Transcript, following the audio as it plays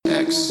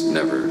X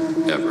never,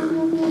 ever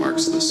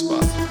marks the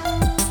spot.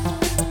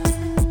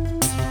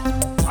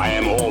 I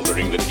am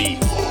altering the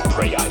deed.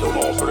 Pray I don't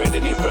alter it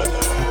any further.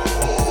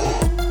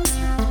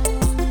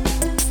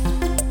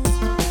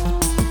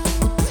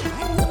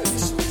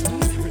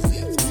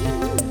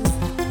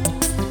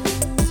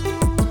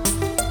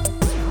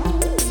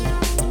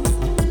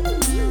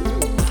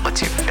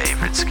 What's your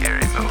favorite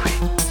scary movie?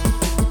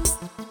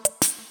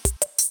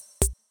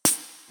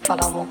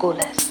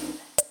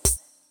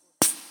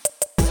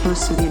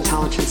 Most of the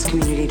intelligence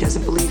community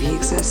doesn't believe he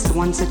exists. The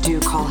ones that do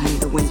call him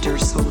the Winter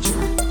Soldier.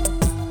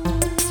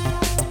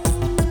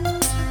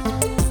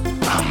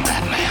 I'm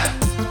Batman.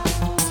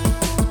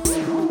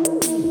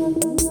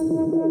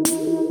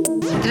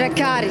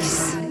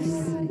 Dracarys.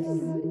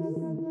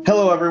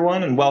 Hello,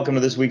 everyone, and welcome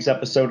to this week's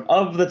episode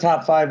of the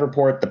Top 5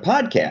 Report, the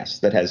podcast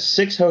that has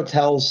 6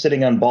 hotels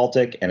sitting on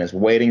Baltic and is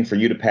waiting for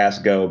you to pass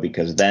go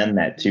because then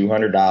that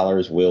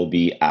 $200 will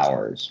be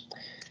ours.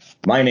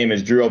 My name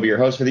is Drew. I'll be your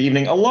host for the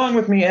evening. Along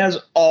with me, as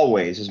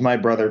always, is my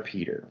brother,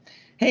 Peter.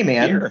 Hey,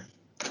 man. Peter.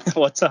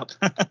 What's up?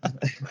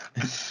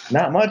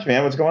 Not much,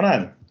 man. What's going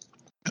on?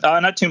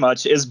 Not too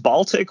much. Is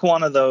Baltic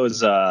one of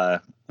those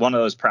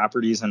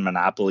properties in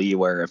Monopoly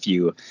where if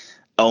you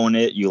own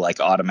it, you like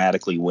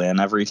automatically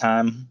win every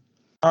time?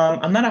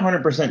 I'm not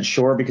 100%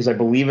 sure because I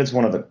believe it's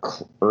one of the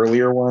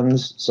earlier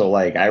ones. So,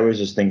 like, I was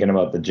just thinking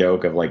about the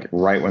joke of, like,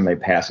 right when they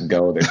pass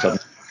go, there's some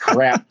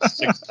crap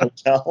 6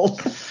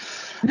 hotels.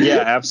 Yeah,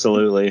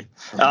 absolutely.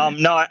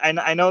 No,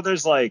 I know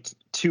there's like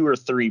 2 or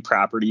 3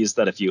 properties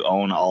that if you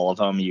own all of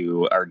them,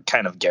 you are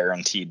kind of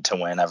guaranteed to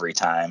win every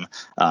time.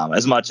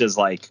 As much as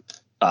like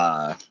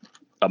a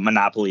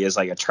Monopoly is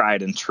like a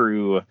tried and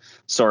true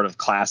sort of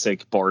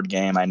classic board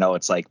game. I know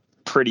it's like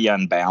pretty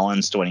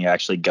unbalanced when you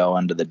actually go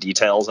into the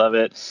details of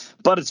it,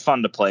 but it's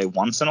fun to play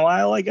once in a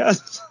while, I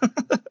guess.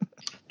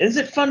 Is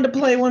it fun to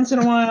play once in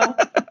a while?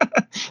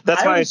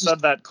 That's why I said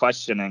that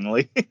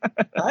questioningly.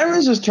 I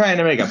was just trying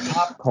to make a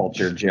pop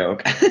culture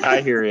joke. I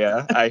hear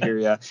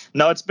you.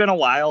 No, it's been a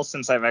while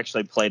since I've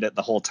actually played it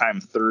the whole time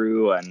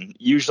through. And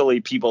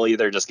usually people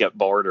either just get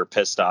bored or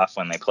pissed off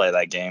when they play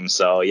that game.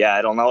 So, yeah,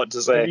 I don't know what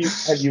to say.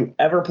 Have you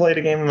ever played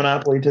a game of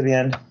Monopoly to the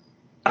end?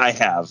 I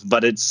have,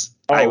 but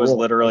I was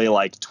literally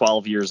like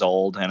 12 years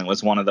old, and it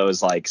was one of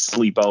those like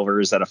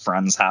sleepovers at a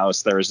friend's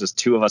house. There was just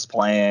 2 of us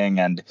playing,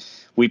 and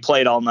we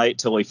played all night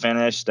till we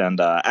finished.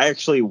 And I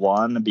actually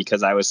won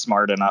because I was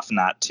smart enough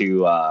not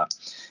to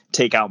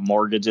take out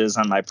mortgages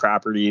on my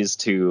properties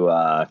to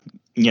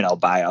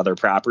buy other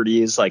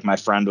properties. Like my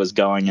friend was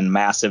going in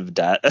massive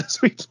debt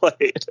as we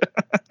played.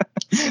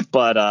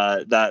 But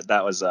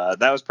that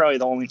was probably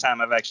the only time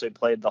I've actually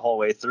played the whole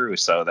way through.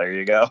 So there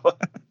you go.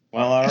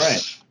 Well, all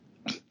right.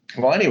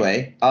 Well,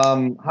 anyway,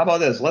 how about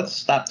this? Let's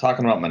stop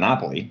talking about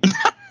Monopoly.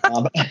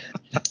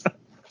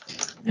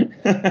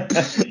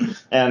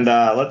 And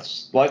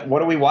what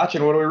are we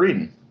watching? What are we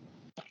reading?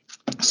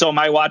 So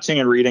my watching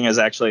and reading is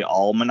actually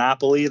all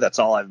Monopoly. That's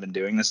all I've been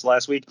doing this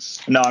last week.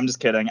 No, I'm just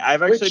kidding.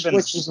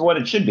 Which is what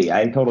it should be.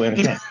 I totally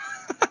understand.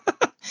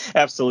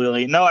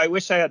 Absolutely. No, I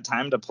wish I had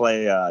time to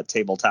play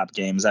tabletop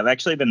games. I've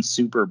actually been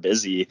super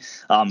busy.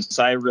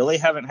 So I really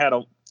haven't had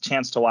a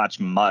chance to watch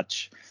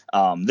much.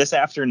 This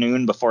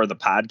afternoon before the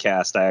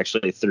podcast, I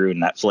actually threw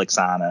Netflix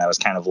on and I was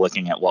kind of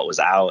looking at what was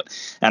out.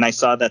 And I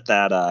saw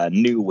that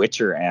new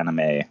Witcher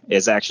anime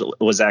was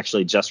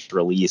actually just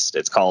released.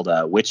 It's called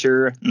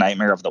Witcher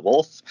Nightmare of the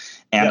Wolf.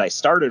 And I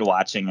started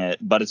watching it,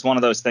 but it's one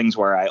of those things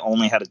where I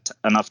only had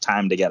enough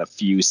time to get a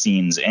few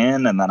scenes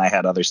in, and then I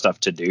had other stuff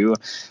to do.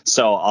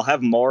 So I'll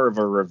have more of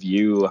a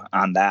review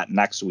on that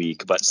next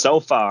week. But so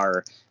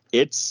far,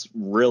 it's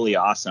really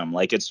awesome.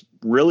 Like, it's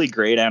really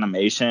great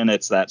animation.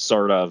 It's that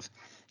sort of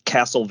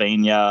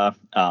Castlevania,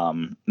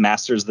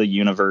 Masters of the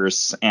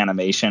Universe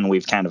animation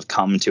we've kind of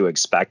come to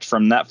expect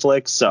from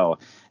Netflix. So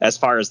as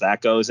far as that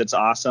goes, it's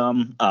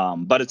awesome.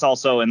 But it's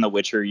also in the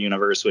Witcher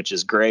universe, which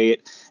is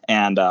great.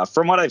 And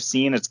from what I've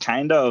seen, it's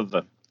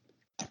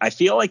I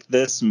feel like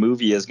this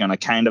movie is going to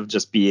kind of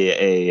just be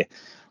a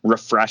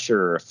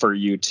refresher for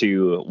you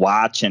to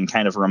watch and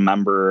kind of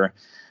remember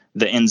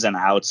the ins and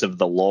outs of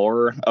the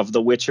lore of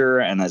The Witcher,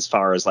 and as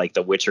far as like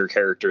the Witcher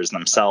characters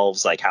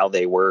themselves, like how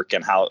they work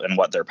and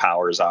what their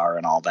powers are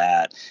and all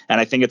that. And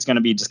I think it's going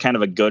to be just kind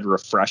of a good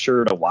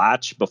refresher to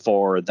watch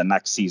before the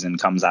next season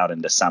comes out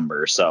in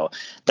December. So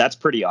that's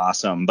pretty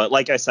awesome. But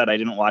like I said, I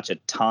didn't watch a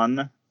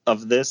ton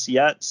of this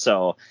yet,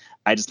 so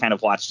I just kind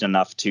of watched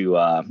enough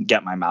to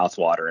get my mouth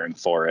watering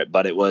for it.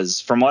 But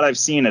from what I've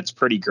seen, it's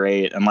pretty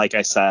great. And like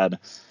I said,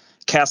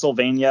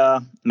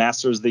 Castlevania,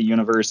 Masters of the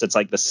Universe, it's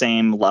like the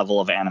same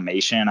level of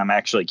animation. I'm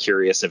actually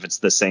curious if it's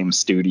the same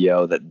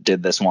studio that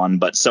did this one,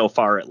 but so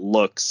far it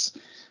looks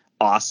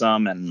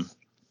awesome, and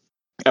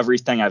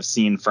everything I've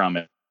seen from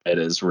it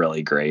is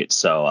really great.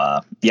 So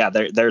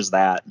there's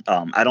that.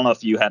 I don't know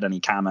if you had any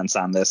comments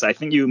on this. I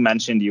think you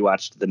mentioned you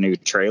watched the new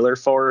trailer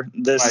for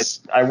this.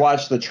 I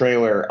watched the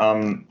trailer.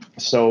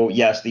 So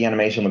yes, the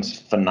animation looks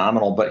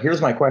phenomenal, but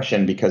here's my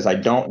question, because I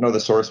don't know the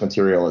source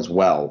material as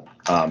well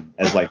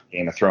as like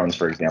Game of Thrones,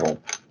 for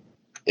example.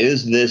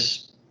 Is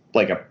this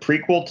like a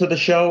prequel to the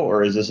show,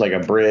 or is this like a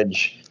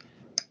bridge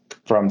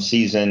from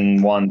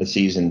season 1 to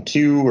season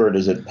 2, or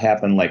does it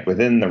happen like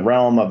within the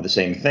realm of the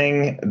same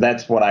thing?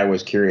 That's what I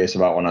was curious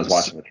about when I was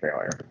watching the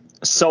trailer.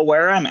 So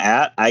where I'm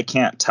at, I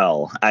can't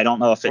tell. I don't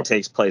know if it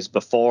takes place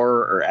before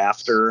or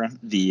after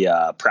the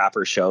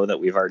proper show that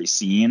we've already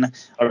seen.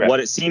 Okay. What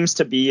it seems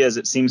to be is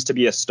it seems to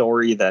be a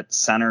story that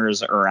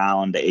centers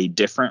around a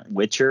different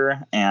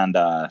Witcher and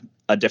a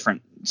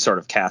different sort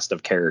of cast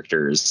of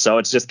characters. So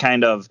it's just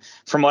kind of,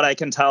 from what I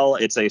can tell,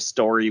 it's a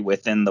story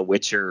within the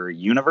Witcher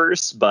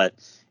universe, but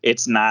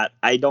it's not,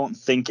 I don't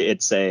think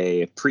it's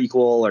a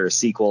prequel or a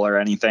sequel or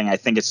anything. I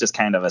think it's just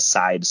kind of a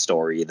side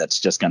story that's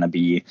just going to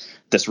be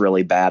this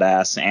really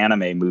badass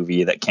anime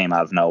movie that came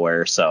out of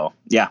nowhere. So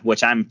yeah,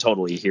 which I'm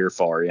totally here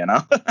for, you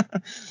know?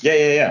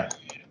 Yeah.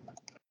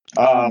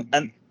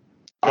 And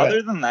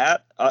other than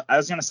that, I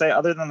was going to say,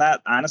 other than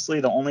that,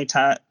 honestly, the only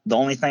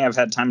thing I've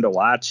had time to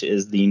watch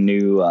is the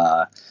new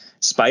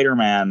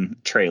Spider-Man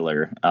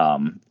trailer.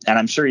 And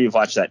I'm sure you've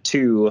watched that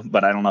too,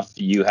 but I don't know if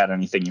you had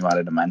anything you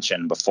wanted to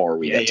mention before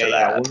we get to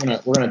that.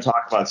 Yeah. We're gonna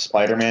talk about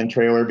Spider-Man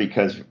trailer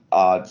because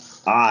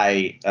it's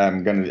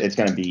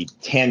gonna be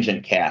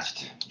tangent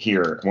cast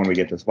here when we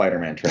get to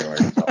Spider-Man trailer.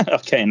 So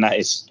Okay,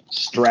 nice.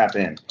 strap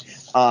in.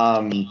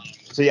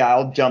 So yeah,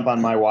 I'll jump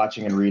on my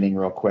watching and reading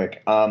real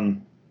quick.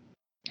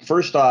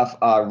 First off,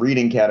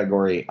 reading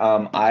category.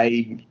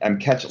 I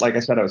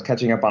was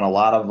catching up on a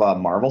lot of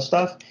Marvel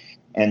stuff.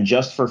 And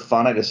just for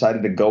fun, I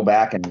decided to go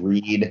back and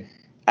read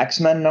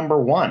X-Men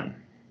 #1.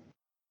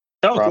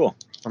 Oh, cool.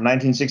 From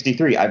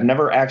 1963. I've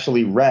never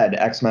actually read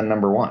X-Men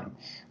 #1.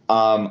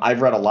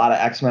 I've read a lot of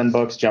X-Men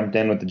books, jumped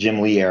in with the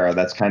Jim Lee era.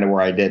 That's kind of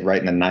where I did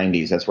right in the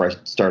 90s. That's where I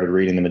started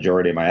reading the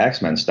majority of my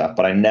X-Men stuff.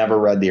 But I never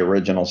read the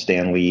original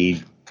Stan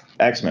Lee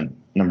X-Men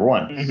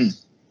 #1.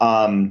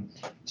 Mm-hmm.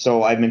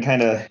 So I've been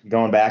kind of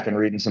going back and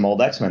reading some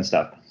old X-Men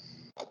stuff.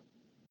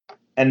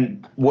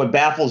 And what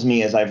baffles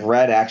me is I've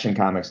read Action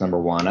Comics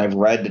 #1. I've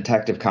read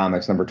Detective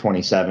Comics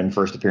 #27,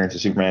 first appearance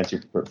of Superman,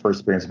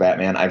 first appearance of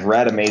Batman. I've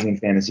read Amazing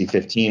Fantasy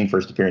 15,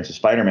 first appearance of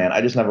Spider-Man.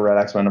 I just never read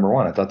X-Men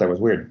 #1. I thought that was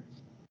weird.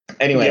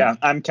 Anyway. Yeah,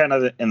 I'm kind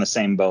of in the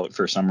same boat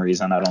for some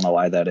reason. I don't know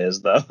why that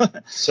is, though.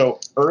 So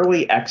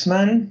early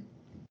X-Men,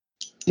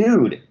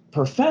 dude,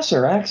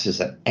 Professor X is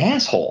an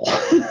asshole.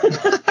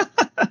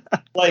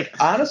 Like,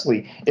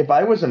 honestly, if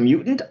I was a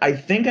mutant, I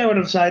think I would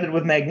have sided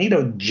with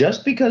Magneto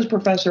just because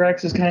Professor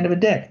X is kind of a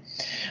dick.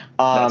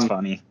 That's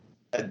funny.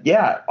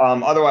 Yeah.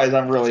 Otherwise,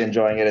 I'm really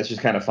enjoying it. It's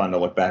just kind of fun to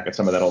look back at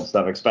some of that old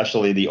stuff,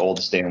 especially the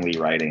old Stan Lee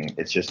writing.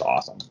 It's just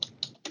awesome.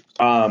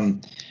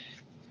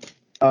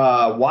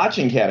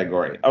 Watching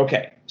category.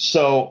 Okay.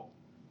 So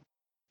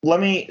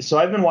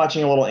I've been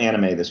watching a little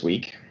anime this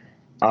week.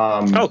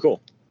 Oh,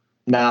 cool.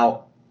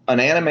 Now, an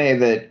anime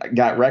that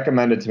got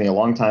recommended to me a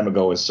long time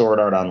ago was Sword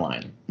Art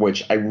Online,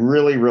 which I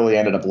really, really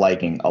ended up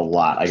liking a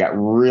lot. I got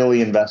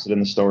really invested in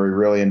the story,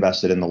 really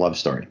invested in the love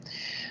story.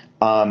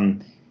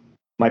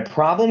 My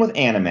problem with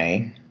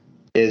anime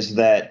is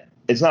that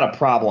it's not a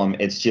problem.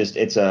 It's just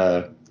it's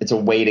a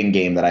waiting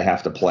game that I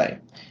have to play,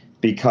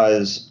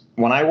 because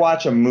when I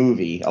watch a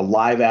movie, a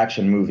live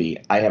action movie,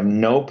 I have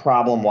no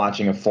problem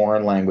watching a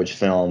foreign language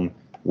film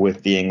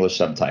with the English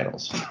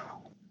subtitles.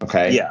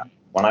 Okay. Yeah.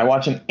 When I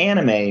watch an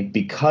anime,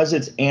 because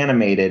it's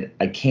animated,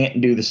 I can't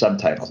do the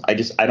subtitles.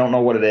 I don't know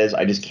what it is.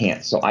 I just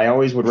can't. So I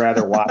always would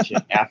rather watch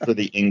it after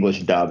the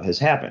English dub has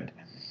happened.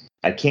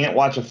 I can't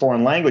watch a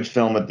foreign language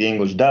film with the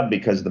English dub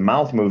because the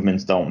mouth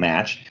movements don't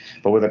match.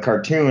 But with a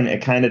cartoon,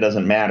 it kind of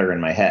doesn't matter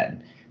in my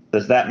head.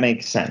 Does that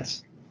make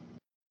sense?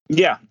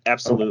 Yeah,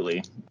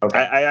 absolutely. Okay.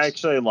 I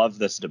actually love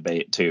this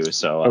debate too,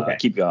 so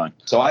keep going.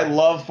 So I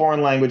love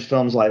foreign language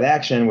films live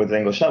action with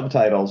English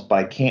subtitles, but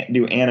I can't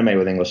do anime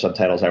with English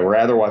subtitles. I'd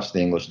rather watch the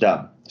English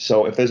dub.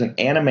 So if there's an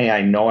anime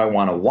I know I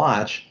want to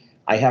watch,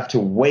 I have to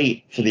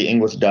wait for the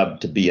English dub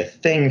to be a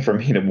thing for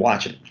me to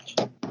watch it.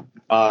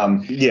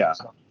 Yeah.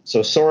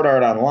 So Sword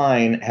Art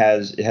Online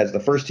has the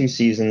first 2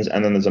 seasons,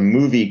 and then there's a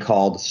movie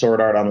called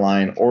Sword Art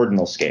Online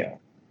Ordinal Scale.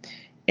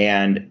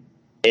 And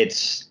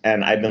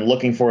I've been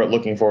looking for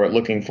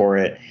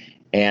it,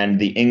 and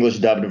the English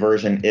dubbed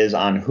version is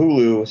on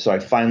Hulu, so I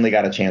finally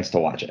got a chance to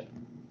watch it.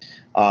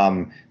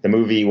 The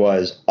movie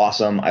was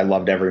awesome. I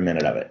loved every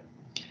minute of it.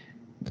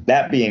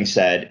 That being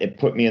said, it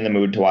put me in the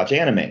mood to watch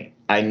anime.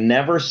 I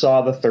never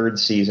saw the 3rd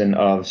season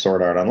of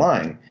Sword Art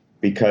Online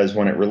because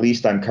when it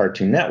released on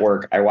Cartoon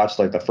Network, I watched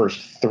like the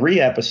first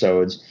 3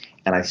 episodes,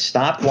 and I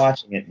stopped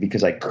watching it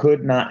because I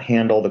could not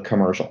handle the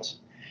commercials.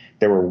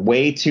 There were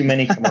way too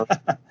many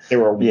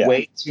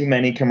way too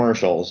many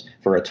commercials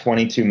for a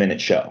 22-minute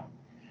show.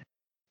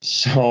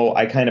 So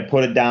I kind of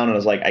put it down and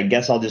was like, I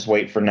guess I'll just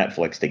wait for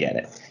Netflix to get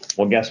it.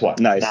 Well, guess what?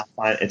 Nice.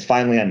 It's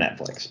finally on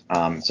Netflix.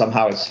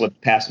 Somehow it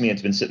slipped past me.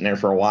 It's been sitting there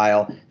for a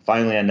while.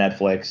 Finally on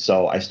Netflix.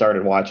 So I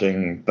started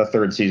watching the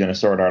 3rd season of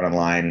Sword Art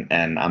Online,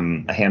 and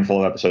I'm a handful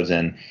of episodes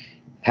in,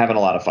 having a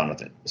lot of fun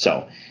with it.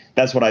 So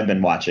that's what I've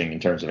been watching in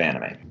terms of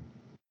anime.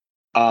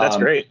 That's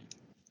great.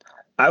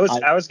 I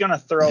was gonna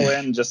throw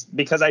in, just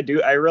because I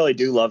really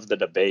do love the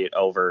debate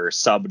over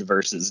subbed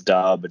versus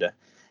dubbed,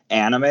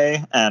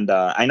 anime, and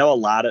I know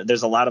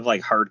there's a lot of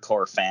like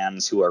hardcore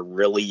fans who are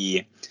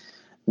really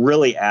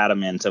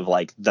adamant of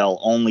like they'll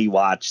only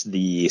watch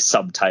the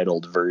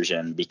subtitled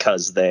version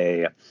because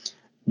they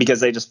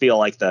just feel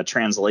like the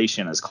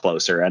translation is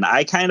closer. And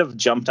I kind of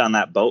jumped on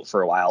that boat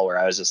for a while where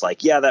I was just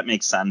like, yeah, that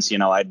makes sense. You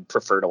know, I'd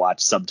prefer to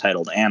watch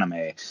subtitled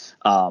anime.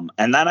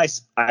 And then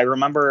I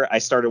remember I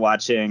started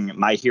watching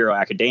My Hero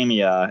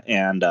Academia.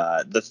 And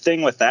the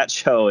thing with that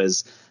show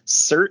is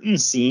certain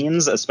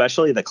scenes,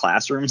 especially the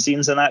classroom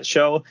scenes in that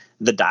show,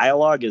 the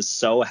dialogue is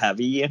so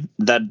heavy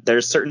that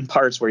there's certain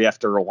parts where you have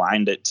to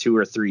rewind it 2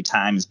 or 3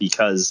 times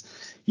because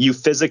you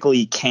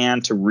physically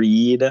can't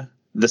read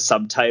the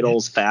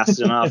subtitles fast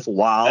enough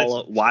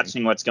while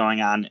watching what's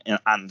going on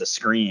the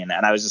screen.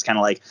 And I was just kind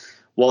of like,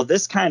 well,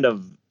 this kind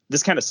of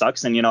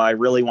sucks. And, you know, I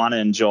really want to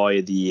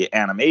enjoy the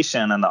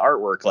animation and the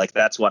artwork. Like,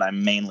 that's what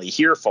I'm mainly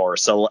here for.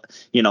 So,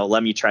 you know,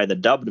 let me try the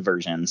dubbed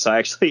version. So I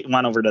actually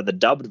went over to the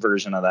dubbed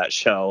version of that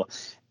show.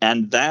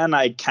 And then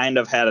I kind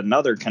of had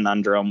another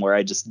conundrum where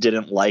I just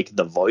didn't like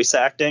the voice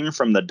acting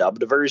from the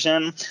dubbed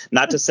version.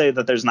 Not to say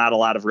that there's not a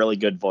lot of really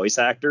good voice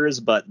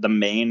actors, but the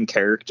main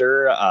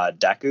character,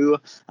 Deku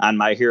on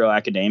My Hero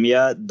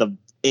Academia, the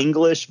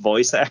English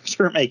voice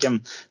actor make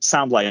him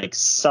sound like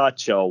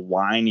such a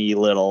whiny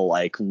little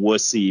like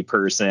wussy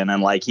person.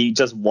 And like, he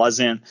just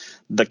wasn't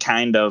the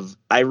kind of,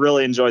 I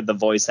really enjoyed the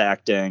voice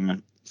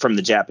acting from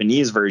the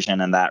Japanese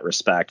version in that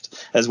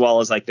respect, as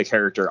well as like the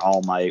character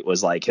All Might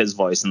was like his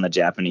voice in the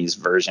Japanese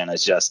version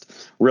is just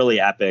really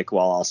epic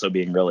while also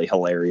being really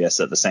hilarious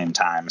at the same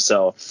time.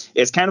 So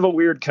it's kind of a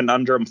weird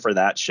conundrum for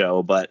that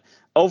show, but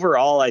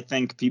overall, I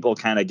think people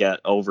kind of get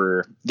a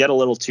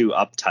little too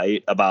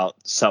uptight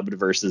about subbed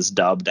versus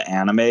dubbed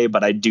anime,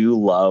 but I do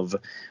love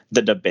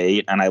the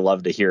debate and I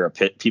love to hear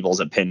people's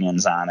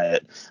opinions on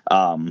it.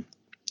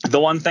 The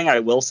one thing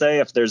I will say,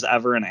 if there's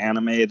ever an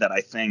anime that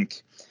I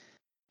think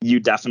you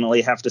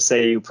definitely have to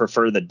say you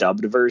prefer the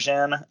dubbed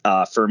version,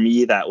 for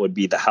me, that would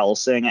be the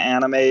Hellsing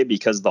anime,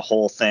 because the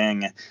whole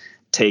thing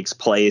takes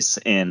place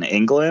in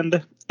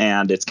England.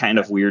 And it's kind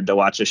of weird to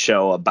watch a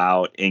show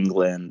about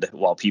England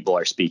while people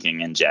are speaking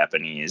in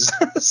Japanese.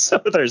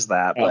 So there's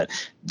that. But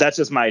that's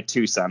just my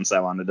 2 cents I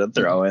wanted to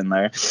throw in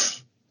there.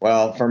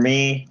 Well, for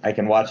me, I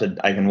can watch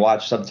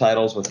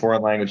subtitles with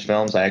foreign language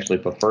films. I actually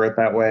prefer it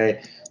that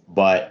way.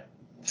 But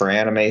for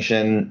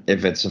animation,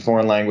 if it's a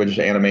foreign language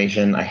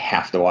animation, I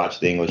have to watch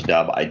the English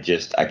dub. I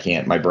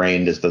can't. My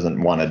brain just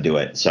doesn't want to do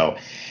it. So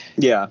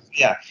yeah.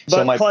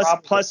 But so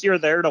plus you're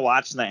there to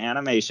watch the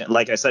animation.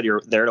 Like I said,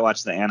 you're there to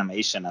watch the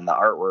animation and the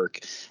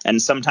artwork. And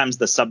sometimes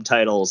the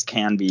subtitles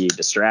can be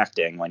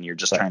distracting when you're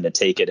just trying to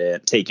take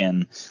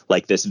in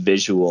like this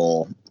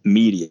visual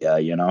media,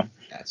 you know?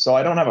 So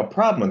I don't have a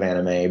problem with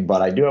anime,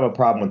 but I do have a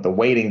problem with the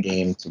waiting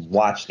game to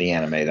watch the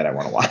anime that I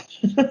want to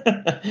watch.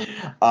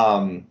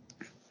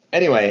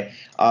 Anyway,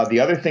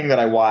 the other thing that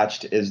I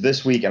watched is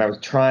this week, and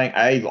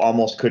I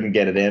almost couldn't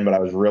get it in, but I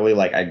was really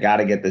like, I got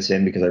to get this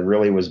in because I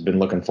really been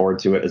looking forward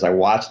to it, is I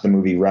watched the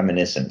movie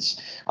Reminiscence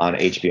on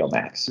HBO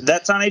Max.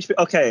 That's on HBO.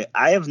 Okay.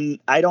 I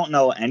don't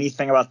know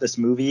anything about this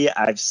movie.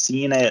 I've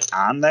seen it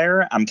on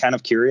there. I'm kind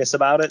of curious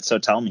about it. So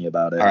tell me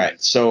about it. All right.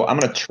 So I'm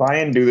going to try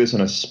and do this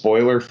in a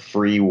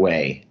spoiler-free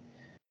way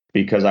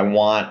because I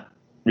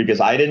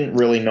didn't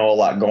really know a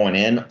lot going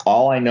in.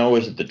 All I know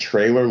is that the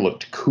trailer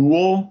looked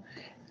cool.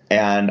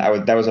 And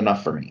that was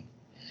enough for me.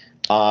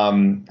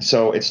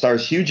 So it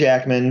stars Hugh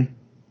Jackman,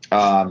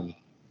 Rebecca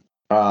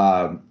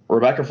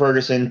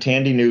Ferguson,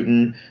 Tandy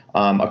Newton,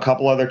 a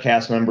couple other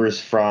cast members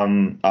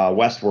from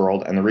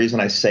Westworld. And the reason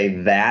I say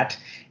that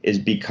is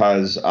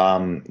because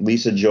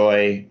Lisa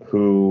Joy,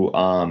 who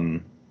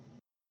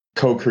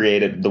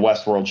co-created the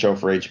Westworld show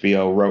for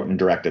HBO, wrote and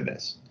directed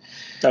this.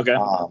 Okay.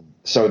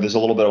 So there's a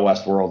little bit of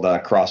Westworld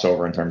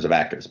crossover in terms of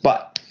actors.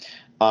 But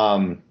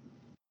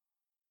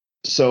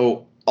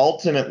so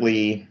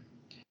ultimately,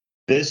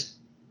 this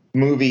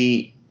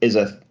movie is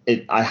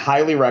I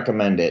highly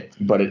recommend it,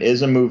 but it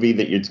is a movie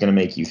that it's going to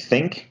make you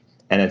think,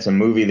 and it's a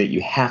movie that you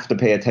have to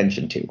pay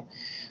attention to.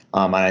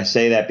 And I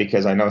say that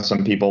because I know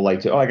some people like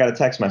to, I got a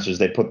text message.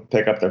 They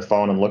pick up their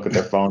phone and look at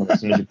their phone.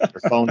 As soon as you put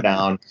your phone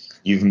down,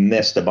 you've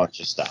missed a bunch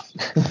of stuff.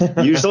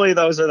 Usually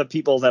those are the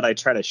people that I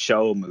try to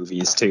show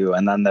movies to,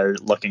 and then they're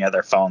looking at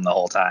their phone the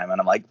whole time.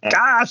 And I'm like,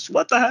 gosh,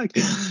 what the heck?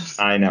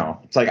 I know.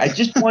 It's like, I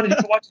just wanted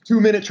to watch a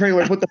 2-minute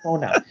trailer. Put the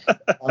phone down.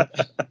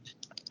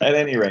 At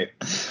any rate.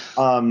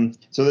 So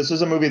this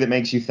is a movie that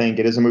makes you think.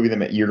 It is a movie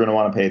that you're going to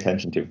want to pay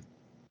attention to.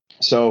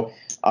 So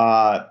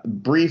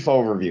brief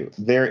overview.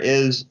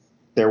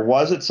 There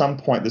was at some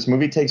point, this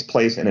movie takes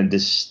place in a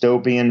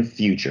dystopian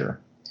future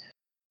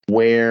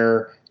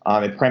where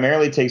it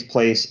primarily takes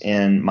place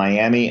in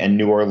Miami and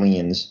New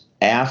Orleans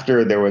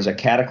after there was a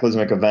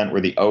cataclysmic event where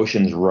the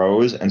oceans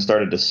rose and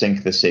started to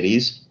sink the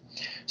cities.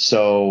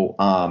 So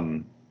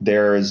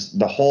there's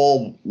the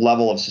whole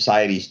level of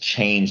society's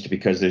changed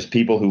because there's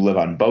people who live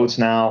on boats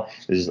now.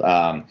 There's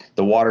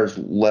the water's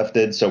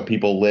lifted, so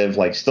people live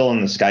like still in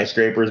the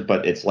skyscrapers,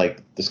 but it's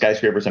like the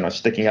skyscrapers are now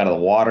sticking out of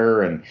the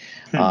water, and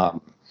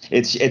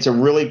it's a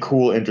really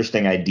cool,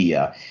 interesting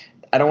idea.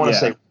 I don't want to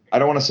say I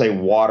don't want to say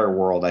water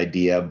world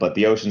idea, but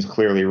the oceans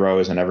clearly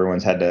rose and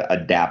everyone's had to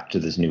adapt to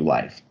this new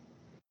life.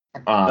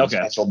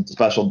 Okay.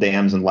 Special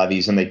dams and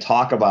levees, and they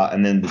talk about,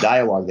 and then the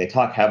dialogue, they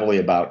talk heavily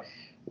about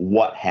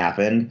what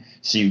happened,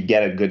 so you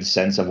get a good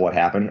sense of what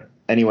happened.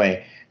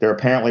 Anyway, there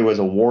apparently was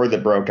a war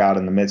that broke out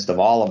in the midst of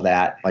all of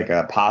that, like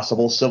a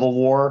possible civil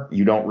war.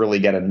 You don't really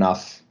get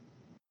enough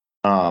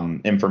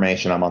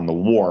information on the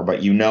war,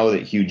 but you know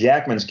that Hugh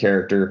Jackman's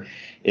character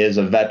is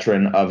a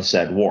veteran of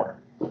said war.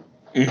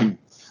 Mm-hmm.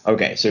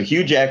 Okay, so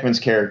Hugh Jackman's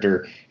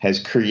character he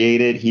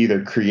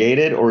either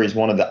created or he's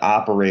one of the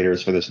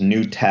operators for this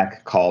new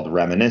tech called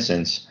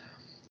Reminiscence,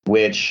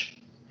 which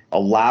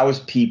allows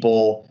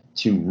people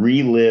to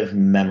relive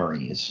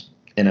memories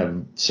in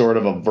a sort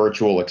of a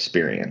virtual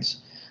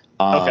experience.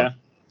 Okay.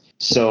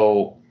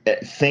 So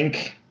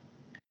think,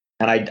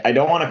 and I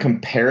don't want to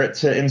compare it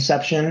to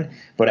Inception,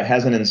 but it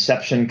has an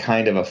Inception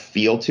kind of a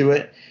feel to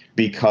it,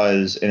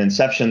 because in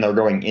Inception, they're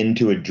going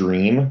into a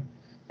dream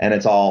and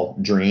it's all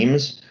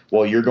dreams.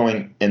 Well,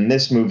 in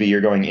this movie,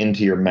 you're going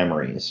into your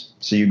memories.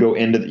 So you go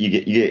into, you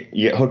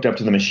get hooked up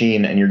to the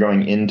machine and you're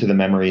going into the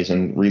memories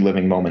and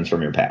reliving moments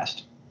from your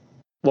past.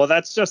 Well,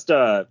 that's just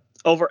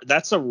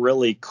that's a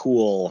really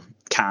cool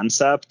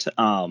concept.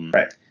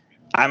 Right.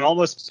 I'm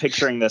almost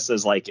picturing this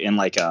as like in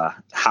like a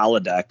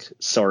holodeck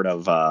sort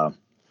of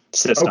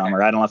system, Okay.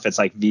 or I don't know if it's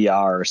like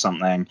VR or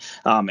something.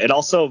 It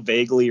also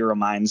vaguely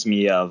reminds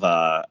me of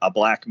a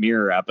Black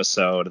Mirror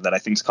episode that I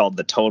think is called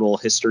The Total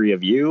History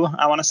of You.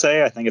 I want to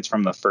say, I think it's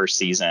from the first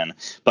season,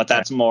 but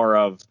that's more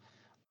of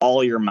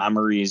all your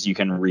memories you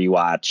can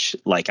rewatch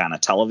like on a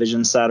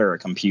television set or a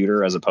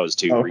computer as opposed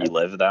to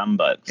relive them.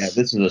 But yeah,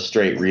 this is a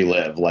straight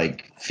relive,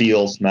 like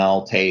feel,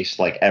 smell, taste,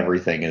 like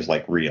everything is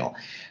like real.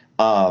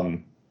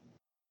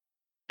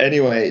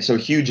 Anyway, so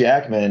Hugh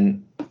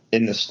Jackman,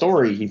 in the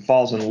story, he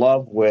falls in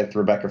love with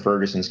Rebecca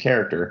Ferguson's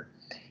character,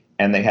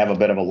 and they have a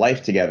bit of a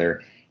life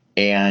together,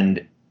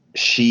 and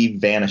she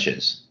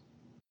vanishes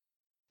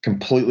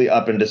completely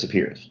up and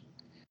disappears.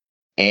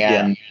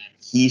 And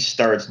he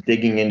starts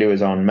digging into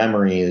his own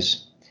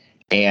memories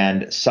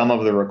and some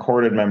of the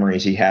recorded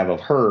memories he have of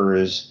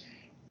hers,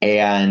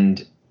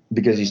 and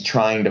because he's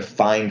trying to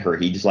find her,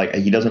 he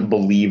doesn't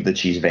believe that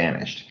she's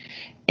vanished.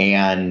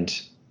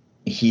 And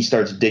he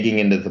starts digging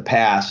into the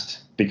past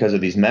because of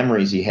these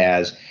memories he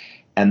has,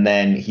 and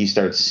then he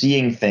starts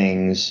seeing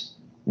things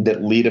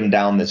that lead him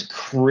down this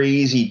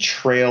crazy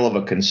trail of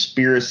a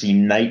conspiracy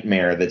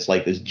nightmare that's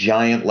like this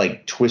giant,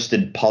 like,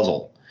 twisted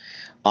puzzle.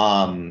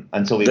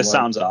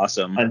 Sounds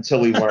awesome.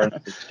 Until he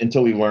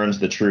learns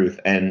the truth.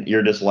 And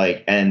you're just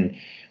like, and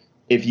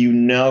if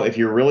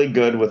you're really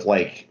good with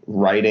like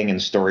writing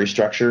and story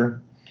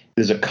structure,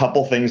 there's a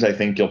couple things I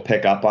think you'll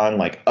pick up on,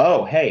 like,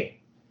 oh, hey,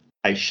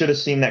 I should have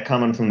seen that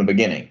coming from the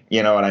beginning.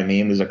 You know what I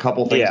mean? There's a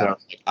couple things that I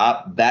was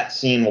like, that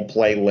scene will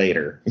play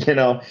later,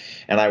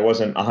 and I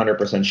wasn't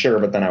 100% sure,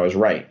 but then I was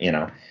right,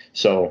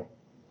 So,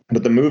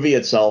 but the movie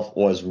itself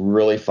was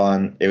really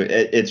fun.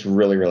 It's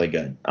really, really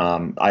good.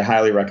 I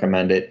highly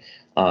recommend it.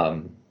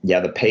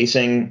 The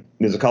pacing,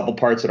 there's a couple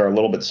parts that are a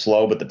little bit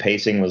slow, but the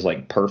pacing was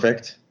like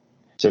perfect.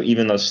 So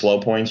even those slow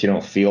points, you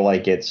don't feel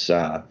like it's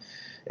slow,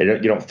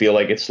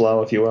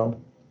 if you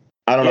will.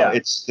 I don't know.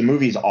 The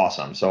movie's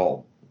awesome.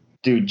 So,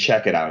 dude,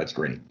 check it out. It's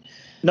great.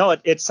 No,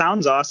 it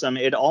sounds awesome.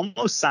 It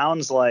almost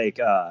sounds like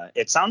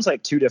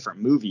two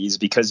different movies,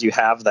 because you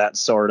have that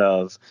sort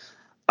of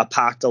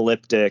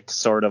apocalyptic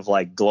sort of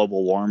like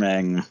global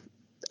warming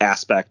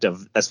aspect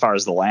of as far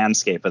as the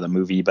landscape of the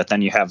movie, but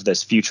then you have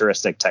this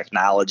futuristic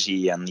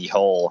technology and the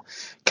whole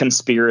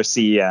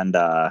conspiracy and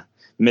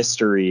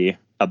mystery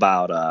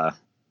about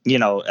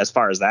as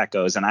far as that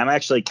goes. And I'm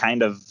actually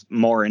kind of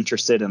more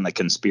interested in the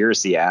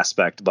conspiracy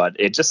aspect, but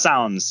it just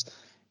sounds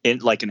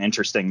like an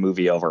interesting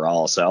movie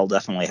overall, so I'll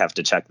definitely have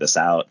to check this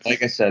out.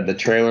 Like I said, the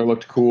trailer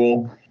looked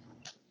cool,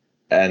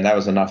 and that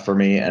was enough for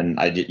me. And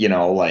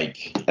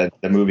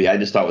the movie, I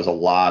just thought was a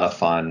lot of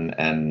fun,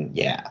 and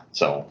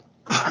so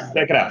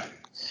check it out.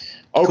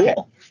 Okay,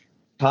 cool.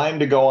 Time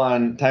to go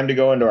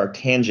into our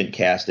tangent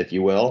cast, if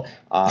you will.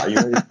 Are you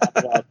ready to talk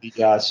about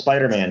the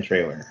Spider-Man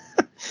trailer?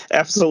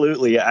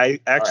 Absolutely. I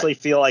actually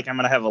feel like I'm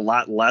going to have a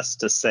lot less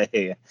to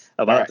say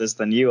about this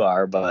than you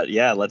are, but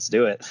yeah, let's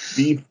do it.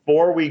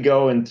 Before we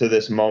go into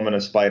this moment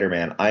of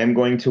Spider-Man, I am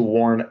going to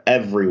warn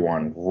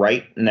everyone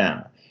right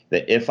now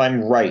that if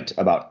I'm right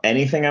about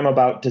anything I'm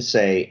about to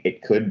say,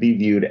 it could be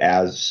viewed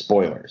as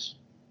spoilers.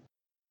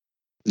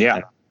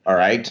 Yeah. All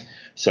right.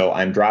 So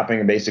I'm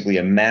dropping basically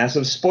a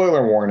massive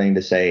spoiler warning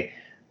to say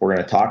we're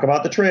going to talk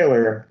about the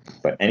trailer,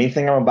 but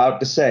anything I'm about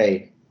to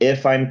say,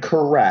 if I'm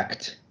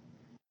correct,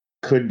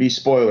 could be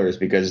spoilers,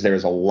 because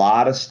there's a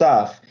lot of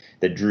stuff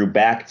that drew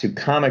back to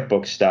comic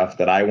book stuff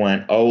that I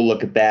went, oh,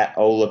 look at that.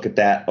 Oh, look at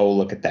that. Oh,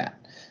 look at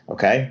that.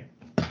 Okay.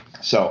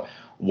 So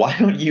why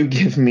don't you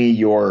give me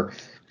your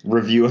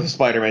review of the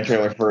Spider-Man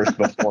trailer first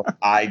before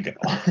I go?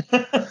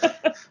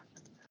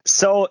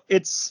 So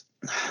it's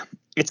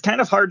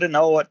kind of hard to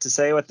know what to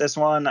say with this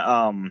one.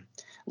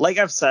 Like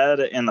I've said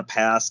in the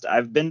past,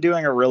 I've been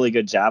doing a really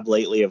good job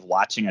lately of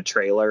watching a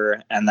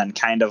trailer and then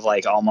kind of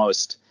like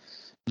almost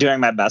doing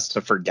my best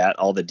to forget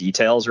all the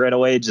details right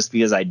away, just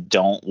because I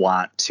don't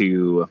want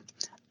to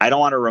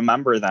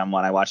remember them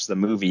when I watch the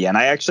movie. And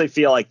I actually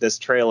feel like this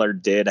trailer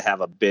did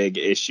have a big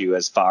issue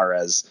as far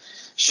as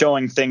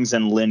showing things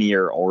in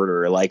linear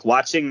order. Like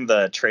watching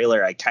the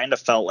trailer, I kind of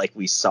felt like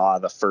we saw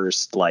the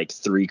first like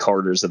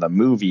 3/4 of the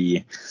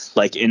movie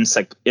like in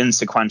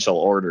sequential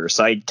order.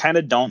 So I kind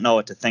of don't know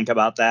what to think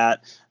about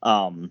that.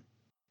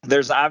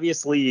 There's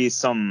obviously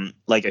some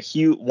like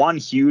one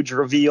huge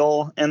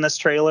reveal in this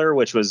trailer,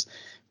 which was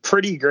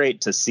pretty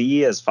great to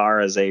see as far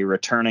as a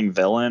returning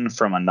villain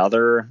from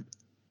another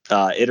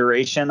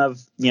iteration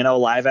of,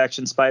 live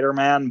action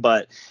Spider-Man.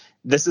 But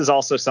this is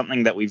also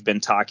something that we've been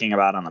talking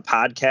about on the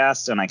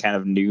podcast, and I kind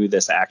of knew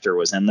this actor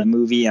was in the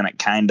movie, and it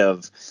kind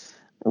of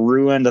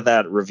ruined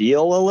that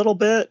reveal a little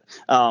bit.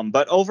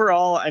 But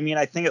overall, I mean,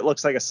 I think it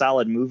looks like a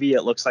solid movie.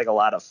 It looks like a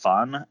lot of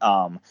fun.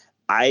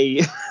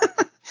 I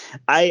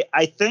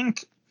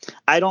think,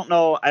 I don't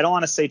know, I don't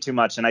want to say too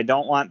much, and I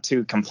don't want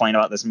to complain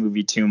about this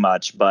movie too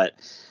much, but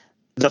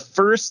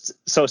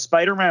so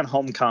Spider-Man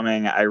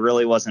Homecoming, I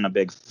really wasn't a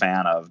big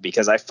fan of,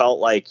 because I felt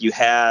like you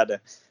had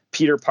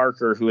Peter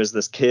Parker, who is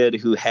this kid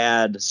who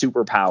had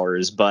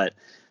superpowers, but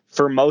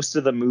for most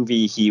of the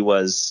movie, he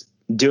was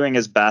doing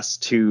his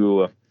best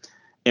to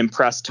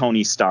impress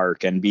Tony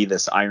Stark and be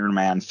this Iron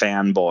Man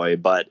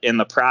fanboy. But in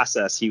the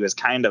process, he was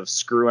kind of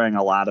screwing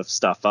a lot of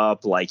stuff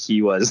up. Like he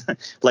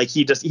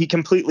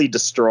completely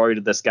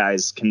destroyed this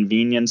guy's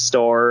convenience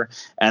store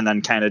and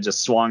then kind of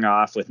just swung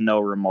off with no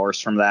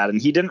remorse from that.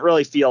 And he didn't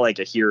really feel like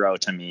a hero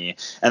to me.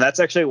 And that's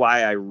actually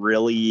why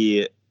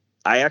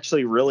I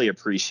actually really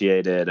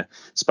appreciated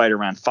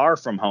Spider-Man Far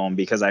From Home,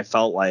 because I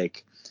felt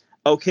like,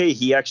 okay,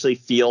 he actually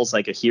feels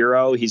like a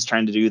hero. He's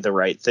trying to do the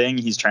right thing.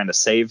 He's trying to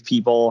save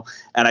people.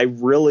 And I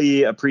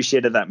really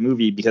appreciated that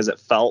movie because it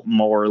felt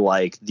more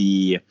like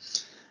the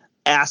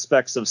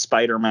aspects of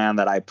Spider-Man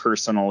that I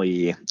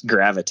personally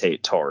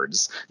gravitate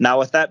towards. Now,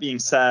 with that being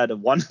said,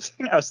 one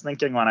thing I was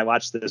thinking when I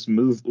watched this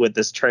movie with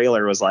this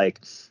trailer was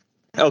like,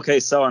 okay,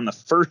 so in the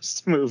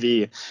first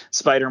movie,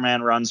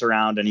 Spider-Man runs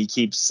around and he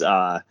keeps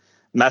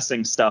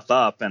messing stuff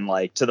up, and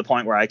like to the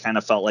point where I kind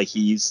of felt like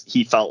he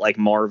felt like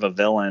more of a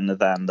villain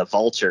than the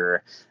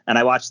Vulture. And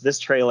I watched this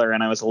trailer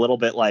and I was a little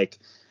bit like,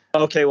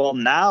 okay, well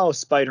now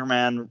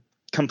Spider-Man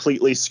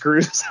completely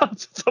screws up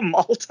the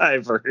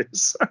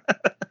multiverse.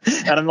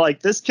 And I'm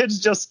like, this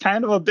kid's just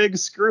kind of a big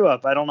screw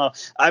up. I don't know.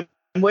 I'm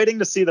waiting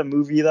to see the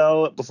movie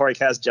though before I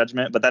cast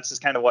judgment, but that's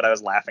just kind of what I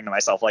was laughing to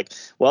myself. Like,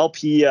 well,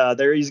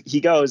 there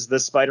he goes.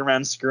 This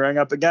Spider-Man screwing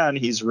up again.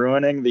 He's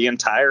ruining the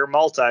entire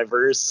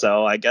multiverse.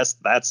 So I guess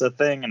that's a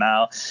thing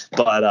now.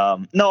 But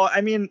no,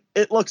 I mean,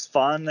 it looks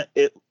fun.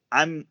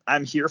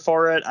 I'm here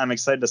for it. I'm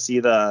excited to see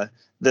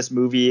this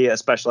movie,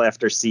 especially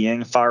after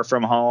seeing Far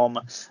From Home.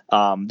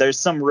 There's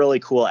some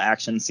really cool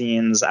action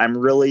scenes. I'm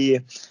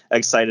really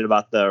excited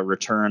about the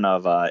return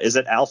of, is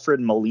it Alfred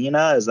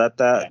Molina? Is that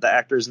the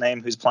actor's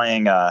name who's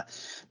playing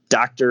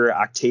Dr.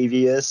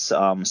 Octavius?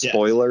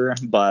 Spoiler. Yes.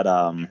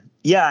 But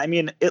yeah, I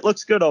mean, it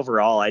looks good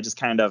overall. I just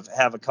kind of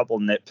have a couple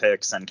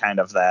nitpicks and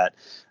kind of that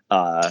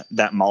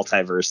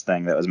multiverse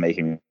thing that was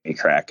making me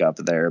crack up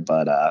there.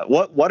 But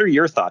what are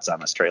your thoughts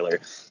on this trailer?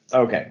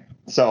 Okay,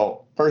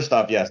 so first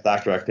off, yes,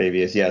 Dr.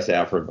 Octavius, yes,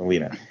 Alfred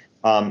Molina.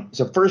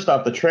 So first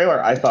off, the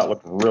trailer I thought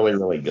looked really,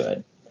 really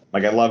good.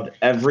 Like I loved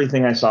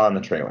everything I saw in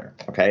the trailer.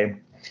 Okay,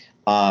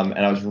 and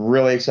I was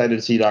really excited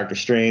to see Doctor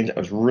Strange. I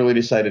was really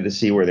excited to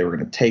see where they were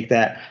going to take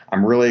that.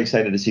 I'm really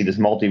excited to see this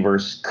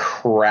multiverse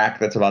crack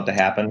that's about to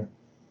happen.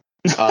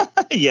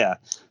 Yeah.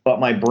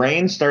 But my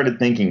brain started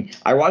thinking.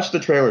 I watched the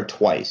trailer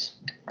twice.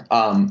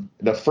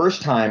 The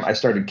first time I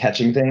started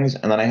catching things,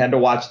 and then I had to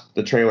watch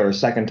the trailer a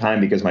second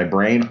time because my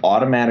brain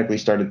automatically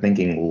started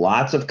thinking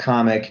lots of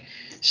comic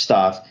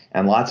stuff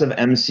and lots of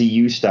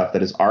MCU stuff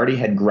that has already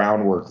had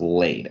groundwork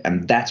laid.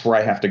 And that's where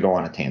I have to go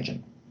on a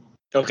tangent.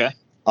 Okay.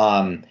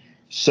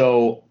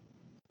 So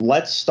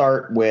let's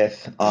start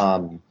with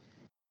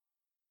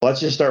let's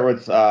just start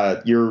with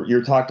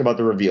you're talked about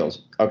the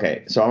reveals.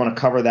 Okay, so I want to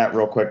cover that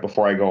real quick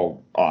before I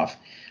go off.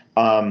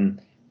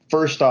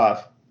 First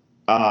off,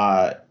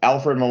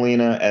 Alfred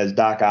Molina as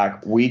Doc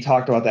Ock, we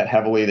talked about that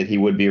heavily, that he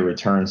would be a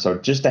return. So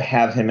just to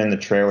have him in the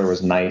trailer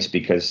was nice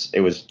because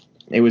it was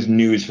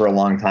news for a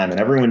long time and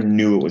everyone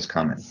knew it was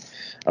coming.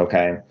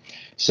 Okay,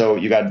 so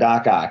you got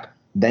Doc Ock,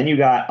 then you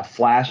got a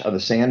flash of the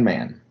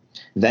Sandman,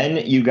 then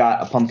you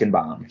got a pumpkin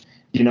bomb.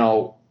 You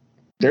know,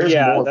 there's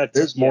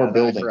more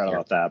building. I forgot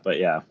about that, but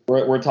yeah,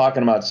 we're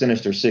talking about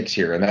Sinister Six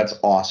here, and that's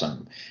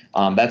awesome.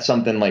 That's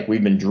something like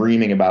we've been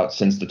dreaming about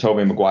since the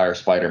Tobey Maguire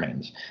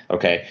Spider-Mans.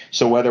 Okay,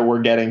 so whether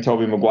we're getting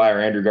Tobey Maguire,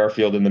 Andrew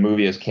Garfield in the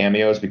movie as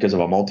cameos because of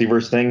a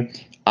multiverse thing,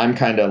 I'm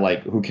kind of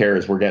like, who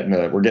cares? We're getting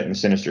the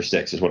Sinister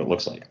Six is what it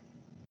looks like.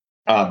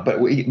 But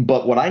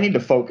what I need to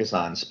focus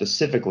on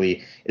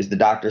specifically is the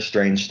Doctor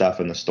Strange stuff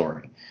in the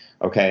story.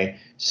 Okay,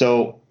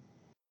 so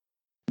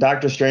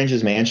Doctor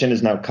Strange's mansion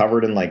is now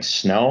covered in like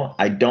snow.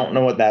 I don't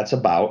know what that's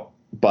about,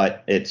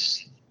 but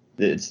it's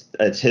his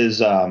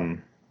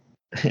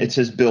it's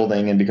his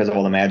building, and because of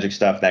all the magic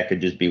stuff, that could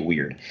just be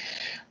weird.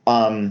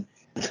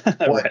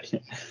 Right.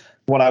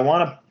 What I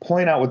want to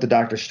point out with the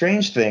Doctor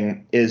Strange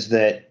thing is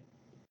that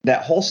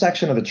whole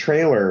section of the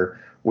trailer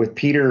with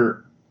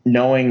Peter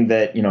knowing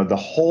that, the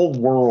whole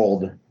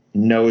world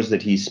knows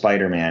that he's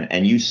Spider-Man,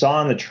 and you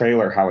saw in the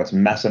trailer how it's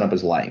messing up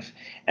his life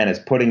and it's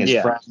putting his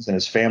friends and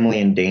his family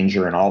in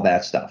danger and all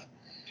that stuff.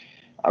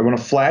 I want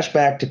to flash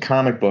back to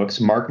comic books,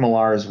 Mark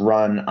Millar's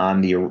run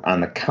on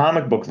the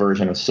comic book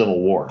version of Civil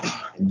War,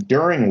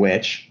 during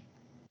which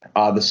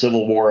the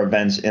Civil War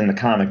events in the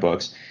comic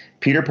books,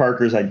 Peter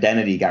Parker's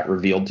identity got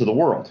revealed to the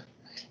world.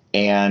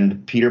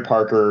 And Peter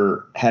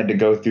Parker had to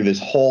go through this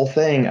whole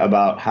thing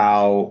about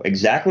how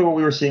exactly what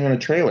we were seeing in the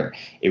trailer.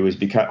 It was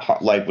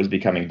life was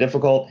becoming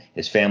difficult.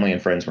 His family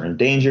and friends were in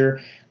danger.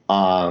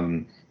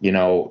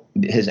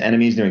 His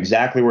enemies knew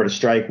exactly where to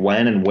strike,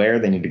 when and where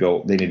they need to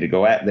go. They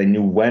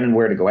knew when and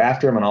where to go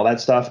after him and all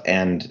that stuff.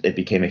 And it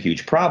became a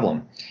huge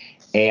problem.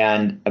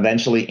 And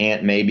eventually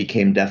Aunt May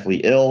became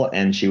deathly ill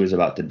and she was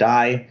about to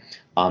die.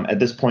 At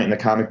this point in the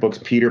comic books,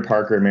 Peter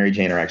Parker and Mary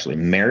Jane are actually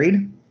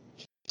married.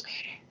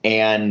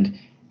 And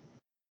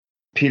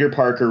Peter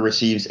Parker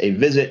receives a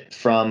visit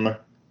from,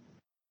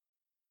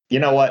 you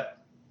know what?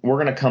 We're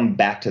going to come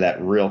back to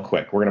that real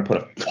quick. We're going to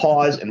put a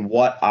pause in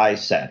what I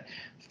said.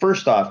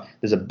 First off,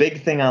 there's a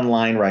big thing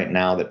online right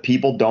now that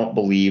people don't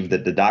believe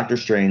that the Doctor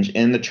Strange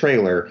in the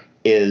trailer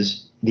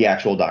is the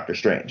actual Doctor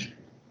Strange.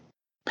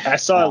 I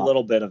saw a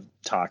little bit of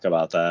talk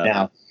about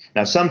that.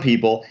 Now some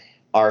people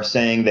are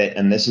saying that,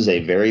 and this is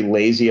a very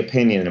lazy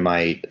opinion in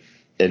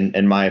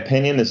my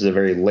opinion, this is a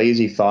very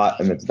lazy thought,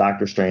 and that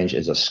Doctor Strange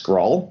is a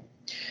Skrull.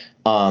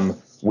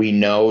 We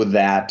know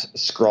that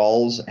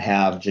Skrulls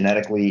have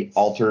genetically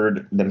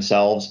altered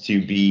themselves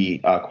to be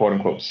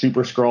quote-unquote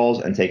super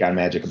Skrulls and take on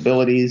magic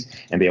abilities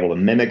and be able to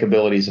mimic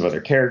abilities of other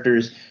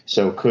characters.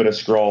 So could a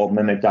Skrull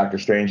mimic Doctor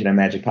Strange and have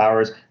magic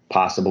powers?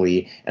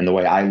 Possibly. And the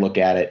way I look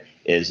at it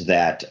is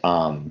that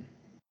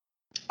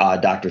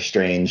Doctor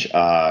Strange,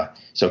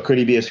 so could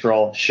he be a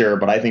Skrull? Sure,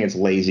 but I think it's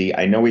lazy.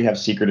 I know we have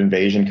Secret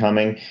Invasion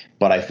coming,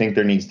 but I think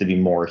there needs to be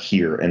more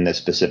here in this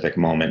specific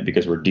moment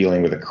because we're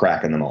dealing with a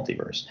crack in the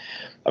multiverse.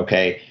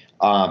 Okay.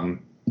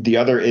 The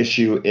other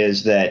issue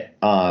is that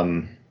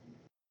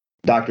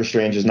Doctor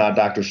Strange is not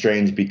Doctor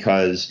Strange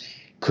because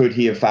could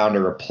he have found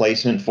a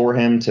replacement for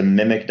him to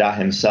mimic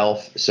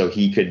himself so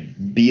he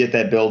could be at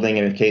that building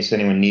in case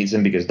anyone needs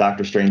him, because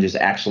Doctor Strange is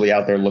actually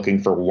out there looking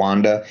for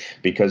Wanda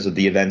because of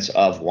the events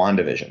of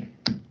WandaVision.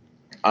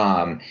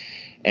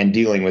 And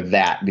dealing with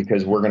that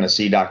because we're going to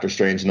see Doctor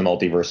Strange in the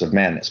Multiverse of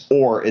Madness.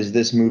 Or is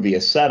this movie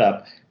a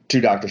setup to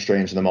Doctor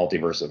Strange in the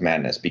Multiverse of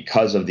Madness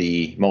because of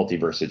the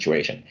multiverse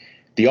situation?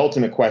 The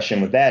ultimate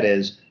question with that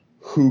is,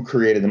 who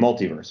created the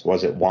multiverse?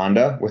 Was it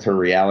Wanda with her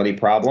reality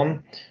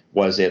problem?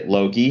 Was it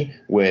Loki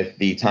with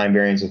the Time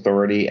Variance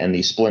Authority and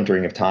the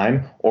splintering of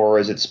time? Or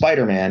is it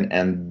Spider-Man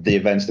and the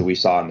events that we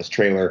saw in this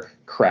trailer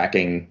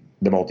cracking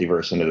the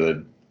multiverse into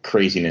the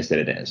craziness that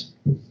it is?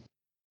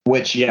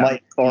 Which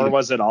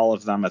was it all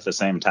of them at the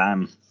same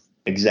time?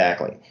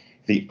 Exactly.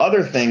 The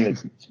other thing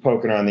that's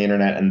poking around the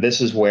internet, and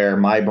this is where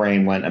my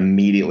brain went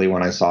immediately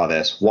when I saw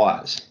this,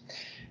 was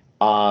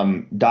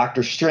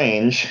Doctor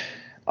Strange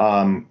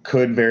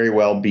could very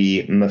well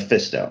be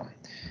Mephisto.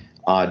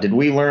 Did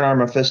we learn our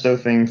Mephisto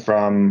thing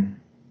from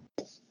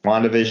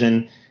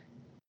WandaVision?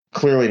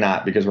 Clearly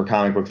not, because we're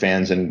comic book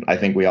fans, and I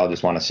think we all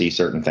just want to see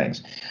certain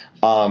things.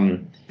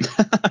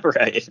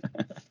 Right.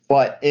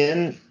 But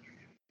in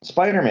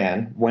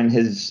Spider-Man, when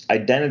his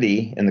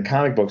identity in the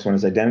comic books, when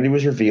his identity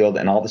was revealed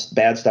and all this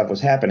bad stuff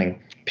was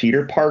happening,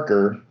 Peter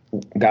Parker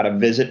got a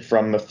visit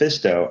from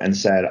Mephisto and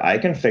said, I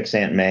can fix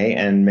Aunt May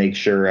and make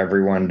sure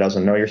everyone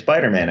doesn't know you're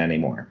Spider-Man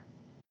anymore.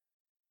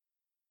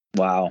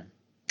 Wow.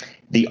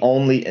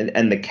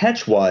 And the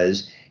catch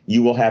was,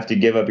 you will have to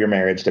give up your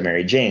marriage to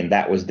Mary Jane.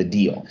 That was the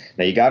deal.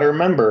 Now, you got to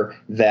remember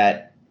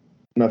that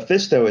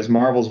Mephisto is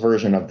Marvel's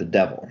version of the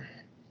devil.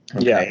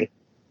 Okay? Yeah.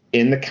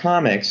 In the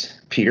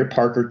comics, Peter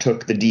Parker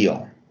took the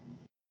deal.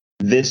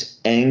 This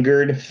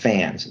angered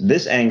fans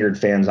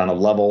on a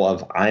level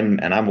of, I'm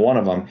one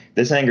of them.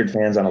 This angered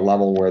fans on a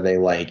level where this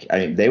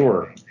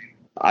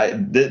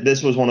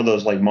was one of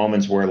those like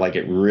moments where like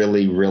it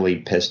really, really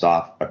pissed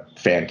off a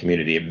fan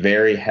community. A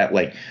very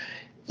like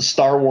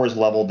Star Wars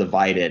level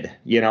divided.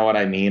 You know what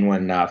I mean?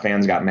 When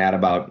fans got mad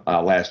about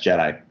Last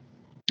Jedi.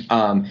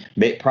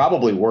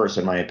 Probably worse,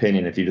 in my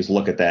opinion, if you just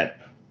look at that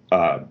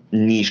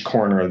niche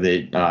corner of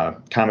the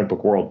comic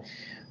book world.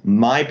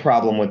 My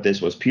problem with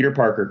this was Peter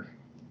Parker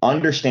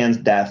understands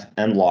death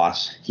and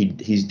loss.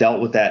 He's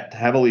dealt with that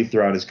heavily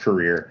throughout his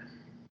career.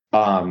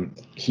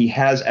 He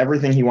has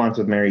everything he wants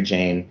with Mary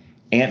Jane.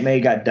 Aunt May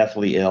got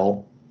deathly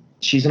ill.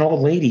 She's an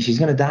old lady. She's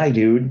going to die,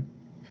 dude.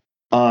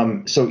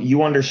 So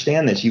you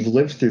understand this. You've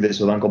lived through this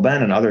with Uncle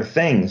Ben and other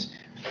things.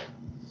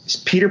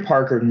 Peter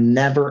Parker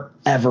never,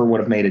 ever would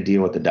have made a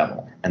deal with the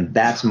devil. And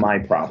that's my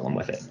problem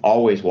with it.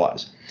 Always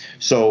was.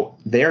 So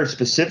they're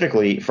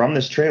specifically, from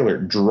this trailer,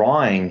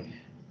 drawing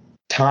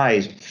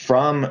ties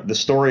from the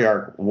story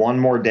arc One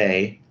More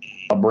Day,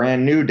 A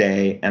Brand New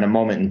Day, and A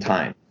Moment in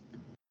Time.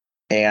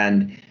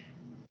 And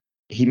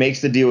he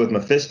makes the deal with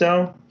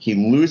Mephisto. He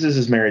loses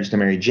his marriage to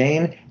Mary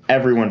Jane.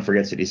 Everyone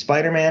forgets that he's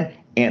Spider-Man.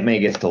 Aunt May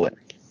gets to live.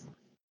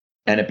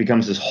 And it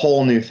becomes this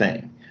whole new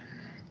thing.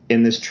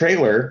 In this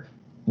trailer,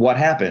 what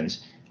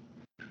happens?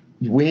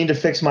 We need to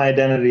fix my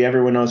identity.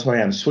 Everyone knows who I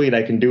am. Sweet,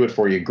 I can do it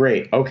for you.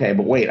 Great. Okay,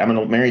 but wait,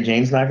 Mary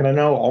Jane's not gonna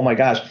know? Oh my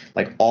gosh.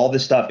 Like all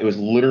this stuff, it was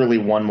literally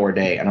one more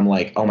day. And I'm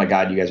like, oh my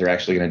God, you guys are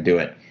actually gonna do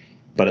it.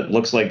 But it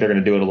looks like they're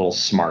gonna do it a little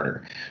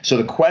smarter. So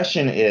the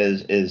question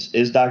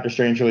is Doctor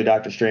Strange really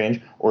Doctor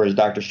Strange, or is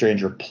Doctor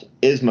Strange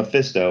is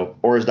Mephisto,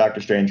 or is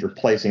Doctor Strange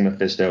replacing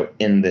Mephisto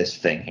in this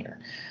thing here?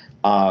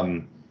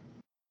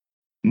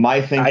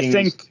 My thinking I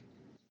think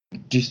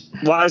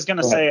I was going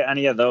to go say ahead.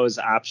 any of those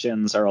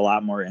options are a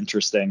lot more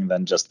interesting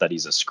than just that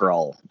he's a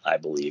Skrull, I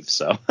believe.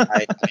 So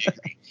I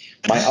agree.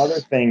 My other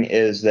thing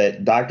is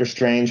that Doctor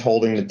Strange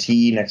holding the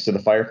tea next to the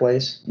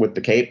fireplace with the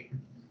cape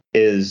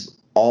is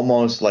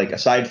almost like,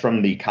 aside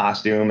from the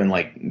costume and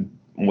like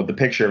with the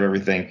picture of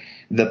everything,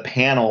 the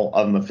panel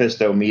of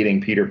Mephisto meeting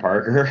Peter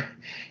Parker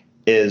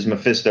is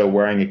Mephisto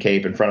wearing a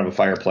cape in front of a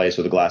fireplace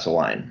with a glass of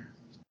wine.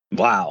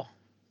 wow,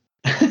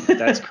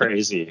 that's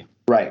crazy.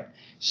 Right.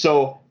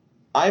 So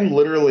I'm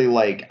literally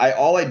like,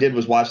 all I did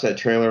was watch that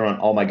trailer and went,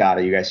 oh my God,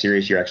 are you guys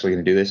serious? You're actually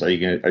going to do this? Are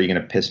you going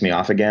to piss me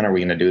off again? Are we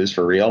going to do this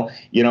for real?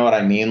 You know what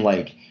I mean?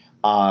 Like,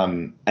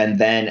 and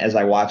then as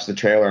I watched the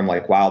trailer, I'm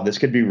like, wow, this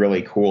could be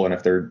really cool. And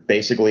if they're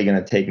basically going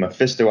to take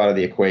Mephisto out of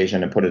the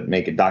equation and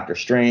make it Doctor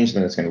Strange,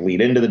 then it's going to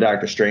lead into the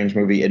Doctor Strange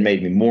movie. It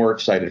made me more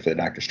excited for the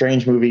Doctor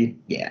Strange movie.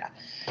 Yeah.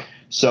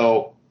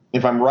 So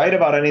if I'm right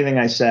about anything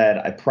I said,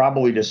 I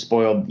probably just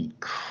spoiled the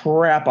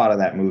crap out of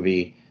that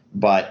movie,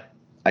 but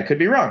I could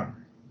be wrong.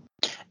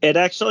 It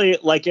actually,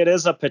 like, it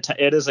is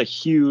a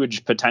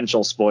huge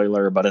potential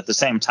spoiler, but at the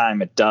same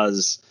time, it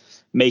does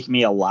make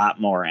me a lot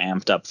more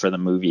amped up for the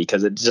movie,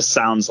 because it just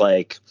sounds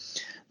like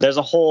there's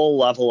a whole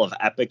level of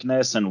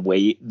epicness and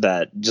weight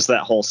that just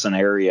that whole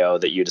scenario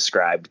that you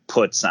described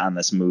puts on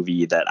this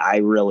movie that I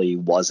really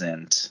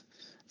wasn't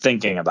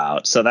thinking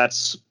about. So that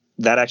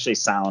actually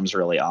sounds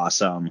really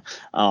awesome.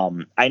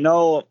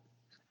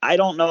 I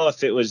don't know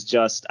if it was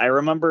just, I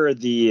remember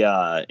the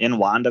in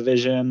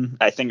WandaVision,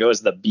 I think it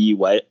was the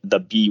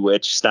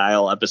Bewitched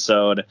style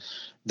episode.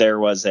 There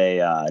was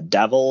a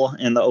devil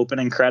in the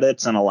opening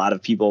credits, and a lot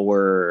of people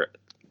were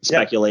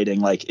speculating,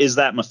 like, is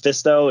that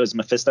Mephisto? Is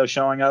Mephisto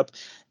showing up?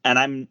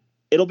 And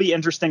it'll be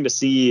interesting to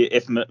see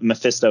if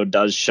Mephisto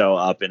does show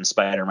up in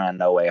Spider-Man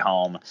No Way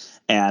Home,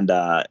 and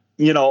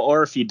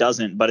or if he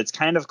doesn't. But it's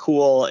kind of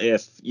cool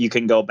if you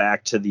can go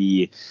back to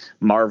the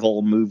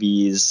Marvel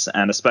movies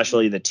and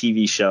especially the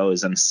TV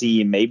shows and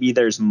see maybe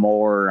there's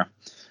more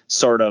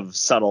sort of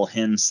subtle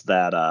hints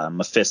that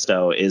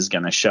Mephisto is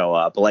going to show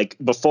up. Like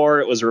before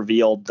it was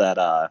revealed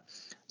that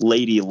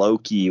Lady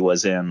Loki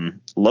was in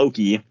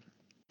Loki,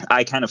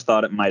 I kind of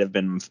thought it might have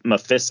been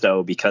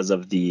Mephisto because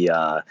of the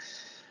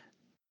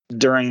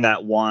during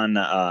that one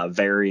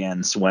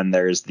variance when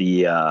there's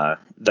the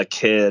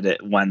kid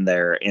when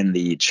they're in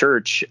the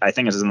church. I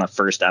think it was in the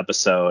first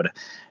episode,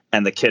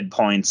 and the kid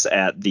points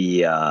at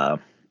the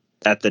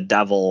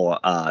devil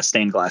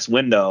stained glass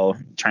window,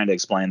 trying to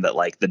explain that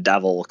like the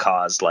devil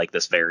caused like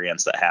this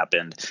variance that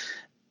happened.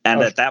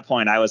 And at that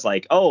point I was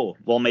like, oh,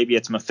 well, maybe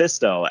it's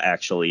Mephisto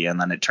actually. And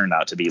then it turned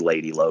out to be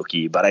Lady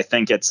Loki. But I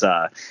think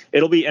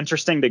it'll be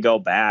interesting to go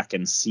back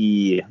and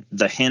see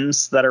the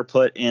hints that are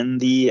put in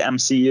the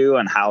MCU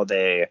and how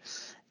they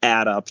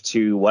add up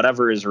to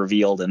whatever is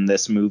revealed in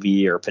this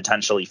movie or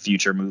potentially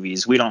future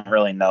movies. We don't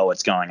really know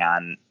what's going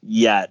on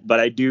yet, but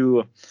I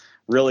do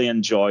really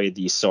enjoy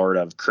the sort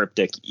of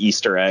cryptic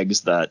Easter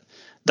eggs that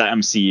the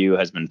MCU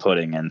has been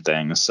putting in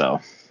things.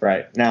 So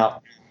right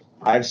now,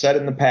 I've said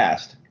in the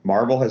past,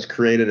 Marvel has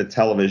created a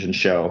television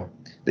show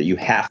that you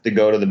have to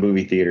go to the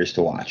movie theaters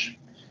to watch.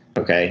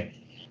 Okay.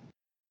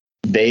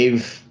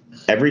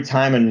 Every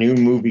time a new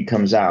movie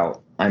comes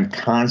out, I'm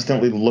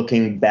constantly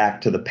looking back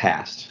to the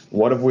past.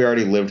 What have we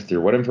already lived through?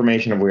 What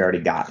information have we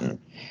already gotten?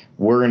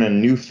 We're in a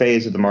new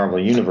phase of the Marvel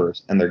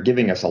universe, and they're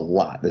giving us a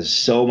lot. There's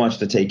so much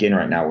to take in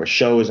right now with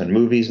shows and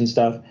movies and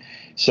stuff.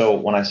 So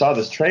when I saw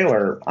this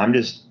trailer, I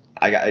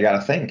got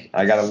to think.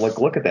 I got to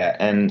look at that.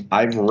 And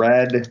I've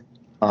read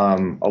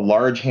a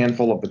large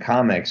handful of the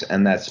comics,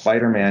 and that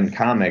Spider-Man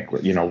comic,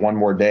 One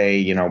More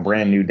Day,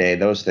 Brand New Day,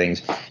 those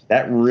things,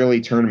 that really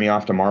turned me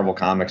off to Marvel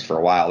comics for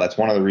a while. That's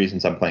one of the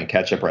reasons I'm playing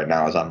catch up right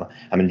now, is I'm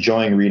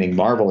enjoying reading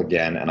Marvel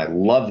again, and I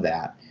love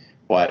that.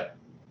 But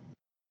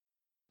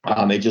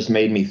it just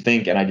made me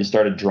think, and I just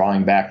started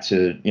drawing back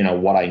to,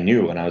 what I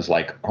knew. And I was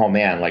like, oh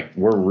man, like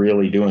we're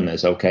really doing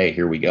this. Okay,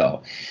 here we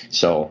go.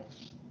 So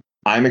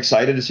I'm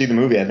excited to see the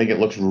movie. I think it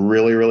looks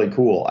really, really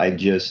cool. I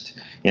just,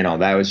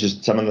 that was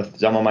just some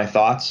of my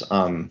thoughts.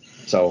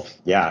 So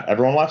yeah,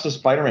 everyone watch the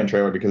Spider-Man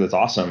trailer because it's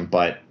awesome,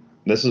 but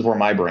this is where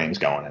my brain's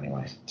going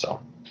anyway.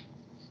 So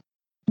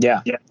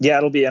yeah,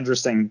 it'll be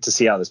interesting to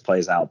see how this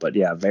plays out, but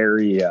yeah,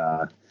 very,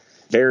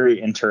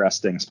 very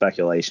interesting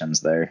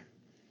speculations there.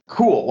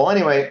 Cool. Well,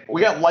 anyway,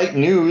 we got light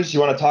news. You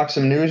want to talk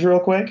some news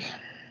real quick?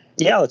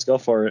 Yeah, let's go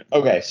for it.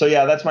 Okay, so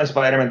yeah, that's my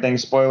Spider-Man thing.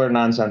 Spoiler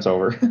nonsense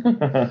over,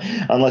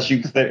 unless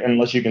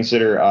you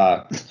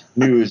consider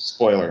news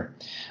spoiler.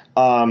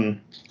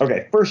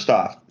 Okay, first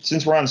off,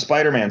 since we're on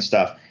Spider-Man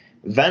stuff,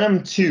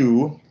 Venom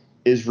 2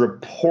 is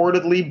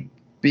reportedly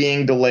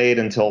being delayed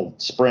until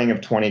spring of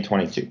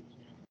 2022.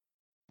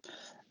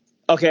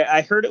 Okay,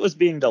 I heard it was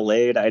being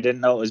delayed. I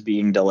didn't know it was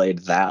being delayed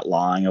that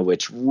long,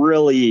 which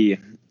really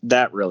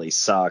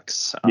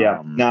sucks.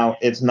 Yeah. Now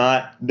it's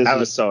not. I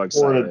was so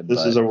excited.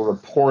 This is a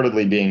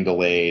reportedly being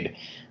delayed.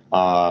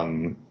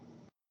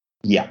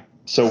 Yeah.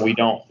 So we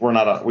don't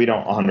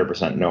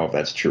 100% know if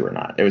that's true or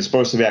not. It was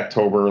supposed to be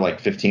October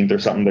like 15th or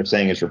something. They're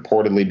saying it's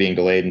reportedly being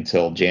delayed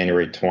until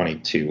January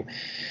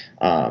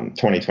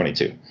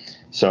 2022.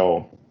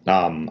 So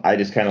I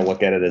just kind of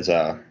look at it as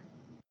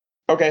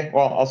okay,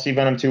 well, I'll see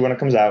Venom 2 when it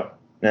comes out.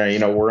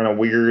 We're in a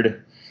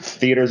weird,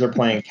 theaters are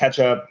playing catch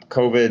up.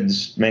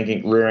 COVID's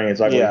rearing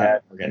its ugly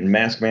head. We're getting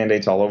mask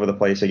mandates all over the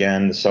place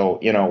again. So,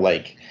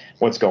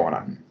 what's going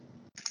on?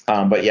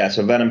 But yeah,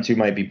 so Venom 2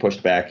 might be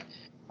pushed back.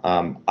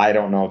 I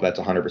don't know if that's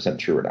 100%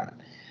 true or not.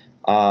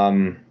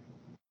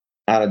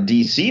 Out of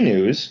DC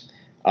news,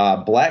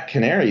 Black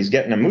Canary is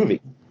getting a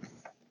movie.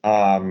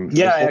 I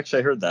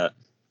actually heard that.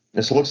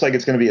 This looks like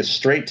it's going to be a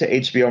straight to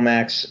HBO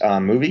Max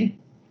movie.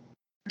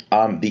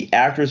 The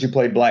actors who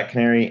played Black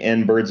Canary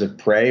in Birds of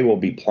Prey will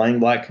be playing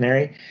Black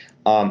Canary.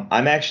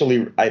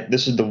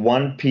 This is the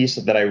one piece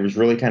that I was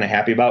really kind of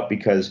happy about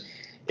because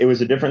it was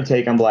a different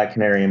take on Black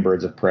Canary in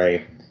Birds of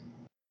Prey.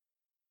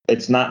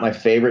 It's not my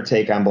favorite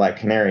take on Black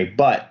Canary,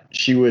 but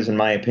she was, in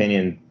my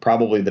opinion,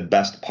 probably the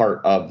best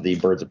part of the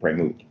Birds of Prey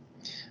movie.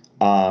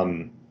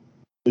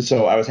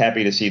 So I was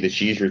happy to see that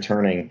she's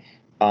returning.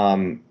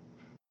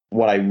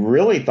 What I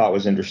really thought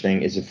was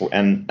interesting is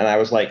and I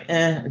was like,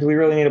 do we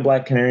really need a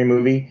Black Canary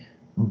movie?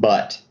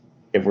 But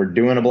if we're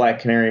doing a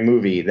Black Canary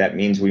movie, that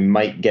means we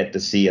might get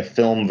to see a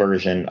film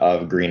version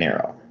of Green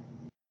Arrow.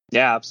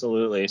 Yeah,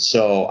 absolutely.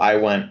 So I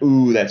went,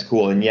 ooh, that's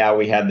cool. And yeah,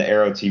 we had the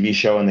Arrow TV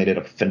show, and they did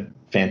a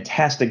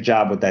fantastic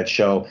job with that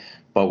show,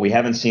 but we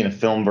haven't seen a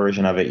film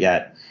version of it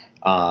yet.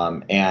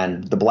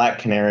 And the Black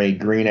Canary,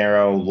 Green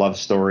Arrow love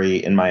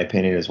story, in my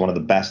opinion, is one of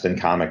the best in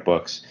comic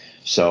books.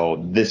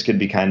 So this could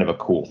be kind of a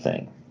cool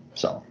thing.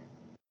 So,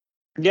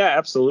 yeah,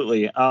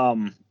 absolutely.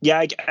 I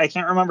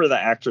can't remember the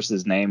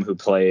actress's name who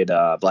played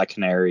Black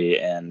Canary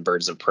in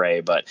Birds of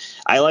Prey, but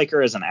I like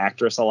her as an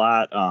actress a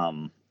lot.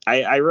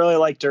 I really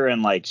liked her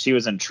in she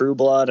was in True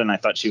Blood, and I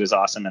thought she was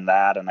awesome in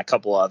that, and a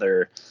couple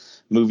other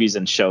movies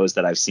and shows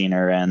that I've seen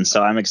her in.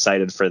 So I'm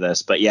excited for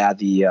this. But yeah,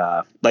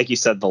 the like you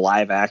said, the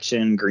live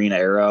action Green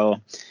Arrow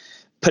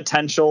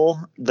potential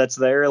that's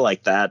there,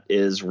 that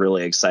is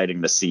really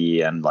exciting to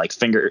see, and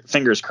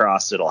fingers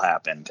crossed it'll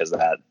happen, because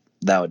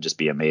that would just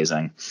be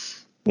amazing.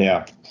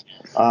 Yeah.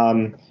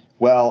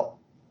 Well,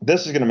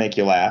 this is going to make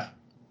you laugh.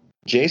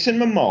 Jason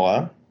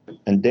Momoa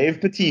and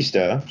Dave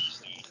Bautista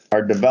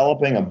are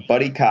developing a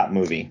buddy cop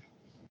movie.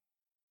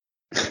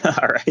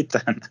 All right,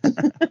 then.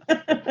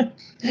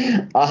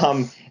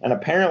 And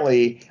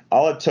apparently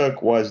all it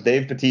took was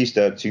Dave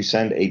Bautista to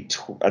send a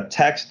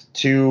text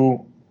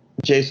to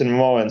Jason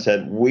Momoa and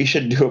said, we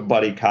should do a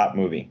buddy cop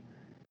movie.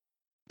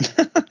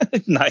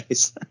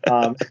 Nice.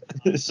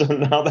 So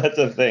now that's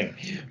a thing.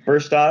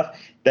 First off,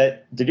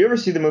 did you ever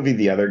see the movie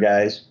The Other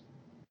Guys?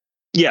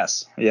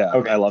 Yes. Yeah.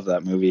 Okay. I love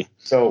that movie.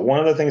 So one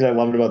of the things I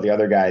loved about The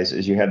Other Guys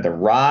is you had The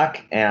Rock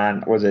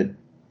and was it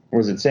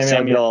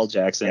Samuel L.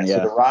 Jackson? Yeah.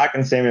 So The Rock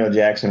and Samuel L.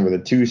 Jackson were the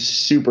two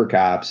super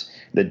cops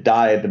that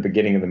die at the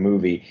beginning of the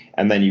movie,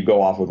 and then you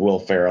go off with Will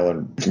Ferrell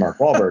and Mark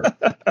Wahlberg.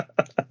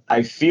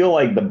 I feel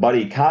like the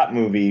buddy cop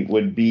movie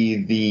would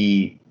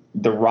be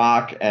the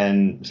Rock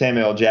and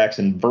Samuel L.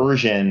 Jackson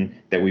version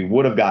that we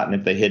would have gotten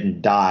if they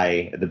didn't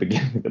die at the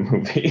beginning of the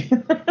movie.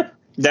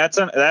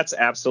 That's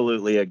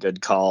absolutely a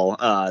good call.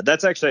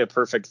 That's actually a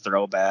perfect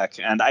throwback,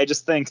 and I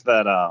just think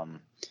that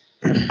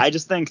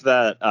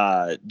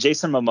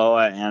Jason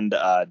Momoa and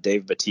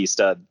Dave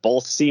Bautista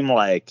both seem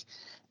like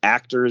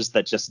actors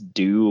that just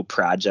do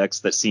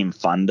projects that seem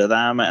fun to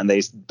them, and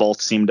they both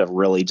seem to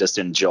really just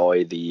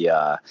enjoy the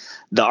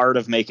art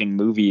of making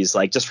movies,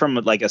 just from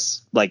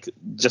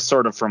just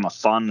sort of from a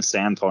fun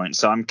standpoint.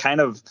 So I'm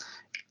kind of,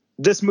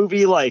 this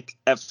movie,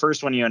 at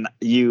first when you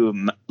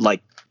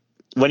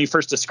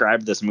first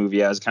described this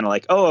movie, I was kind of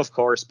like, oh, of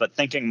course. But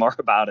thinking more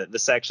about it,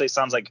 this actually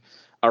sounds like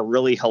a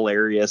really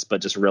hilarious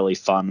but just really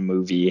fun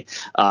movie.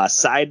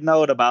 Side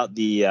note about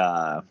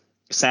the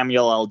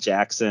Samuel L.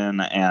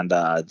 Jackson and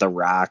The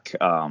Rock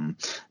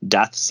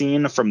death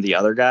scene from The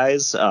Other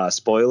Guys.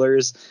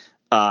 Spoilers.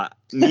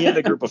 Me and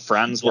a group of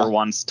friends were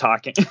once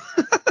talking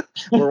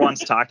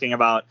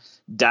about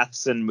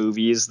deaths in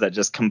movies that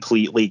just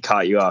completely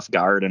caught you off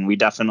guard, and we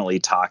definitely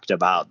talked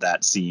about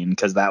that scene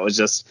because that was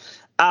just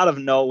out of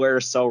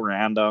nowhere, so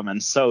random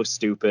and so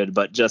stupid,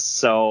 but just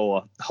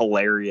so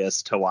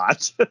hilarious to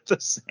watch at the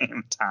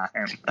same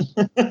time.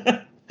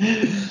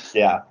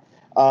 Yeah.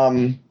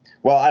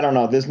 Well, I don't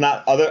know.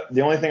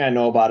 The only thing I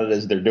know about it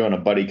is they're doing a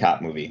buddy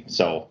cop movie.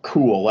 So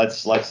cool.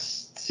 Let's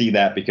see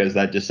that, because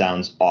that just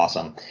sounds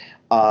awesome.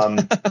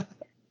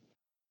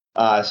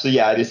 So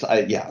yeah,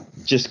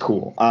 just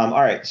cool. All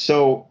right,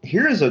 so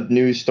here's a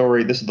news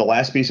story. This is the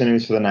last piece of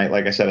news for the night.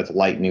 Like I said, it's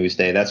light news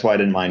day. That's why I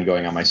didn't mind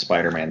going on my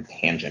Spider-Man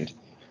tangent.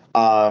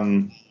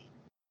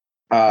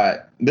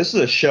 This is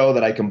a show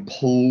that I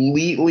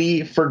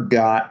completely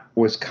forgot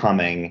was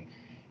coming,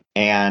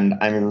 and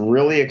I'm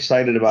really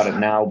excited about it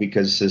now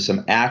because there's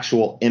some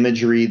actual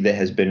imagery that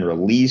has been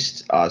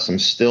released, some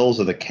stills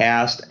of the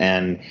cast,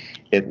 and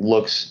it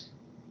looks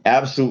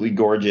absolutely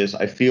gorgeous.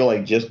 I feel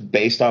like just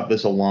based off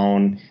this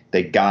alone,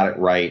 they got it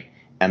right,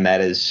 and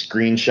that is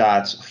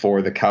screenshots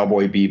for the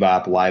Cowboy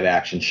Bebop live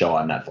action show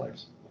on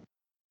Netflix.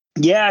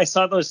 Yeah, I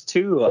saw those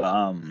too.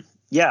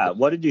 Yeah,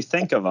 what did you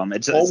think of them?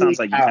 It sounds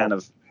like you kind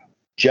of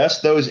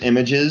just those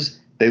images.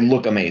 They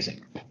look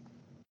amazing.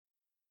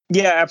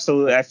 Yeah,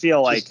 absolutely. I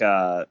feel like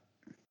I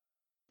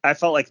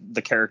felt like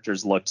the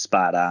characters looked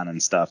spot on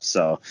and stuff,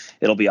 so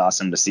it'll be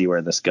awesome to see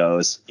where this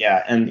goes.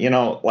 Yeah, and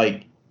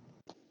like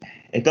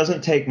it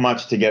doesn't take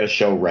much to get a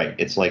show right.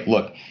 It's like,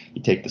 look,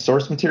 you take the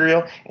source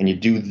material and you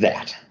do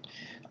that.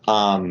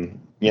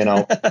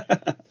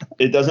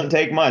 It doesn't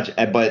take much.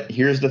 But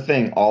here's the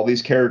thing. All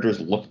these characters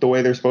look the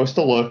way they're supposed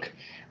to look.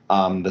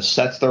 The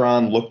sets they're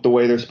on look the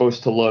way they're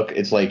supposed to look.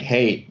 It's like,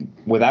 hey,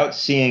 without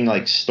seeing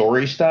like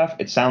story stuff,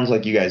 it sounds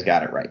like you guys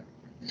got it right.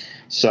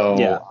 So,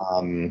 yeah.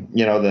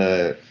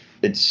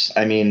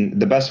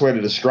 The best way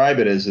to describe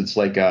it is it's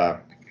like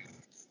a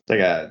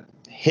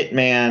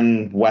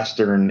hitman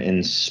western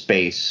in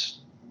space.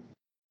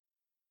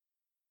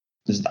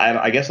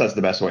 I guess that's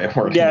the best way of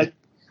working it.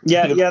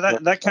 Yeah,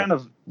 that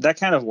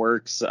kind of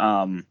works.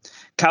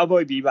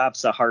 Cowboy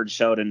Bebop's a hard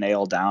show to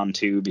nail down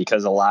too,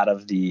 because a lot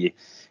of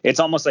it's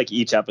almost like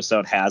each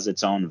episode has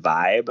its own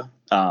vibe,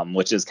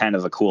 which is kind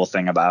of a cool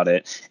thing about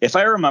it. If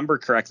I remember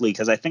correctly,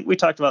 because I think we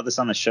talked about this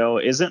on the show,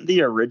 isn't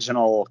the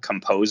original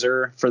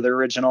composer for the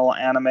original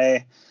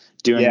anime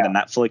doing the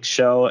Netflix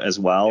show as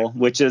well,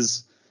 which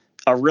is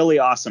a really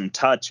awesome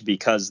touch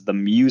because the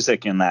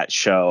music in that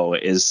show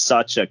is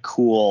such a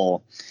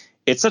cool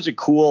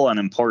and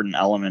important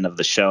element of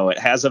the show. It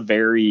has a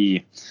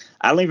very,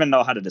 I don't even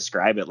know how to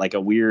describe it, like a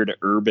weird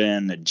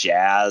urban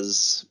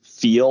jazz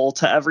feel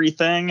to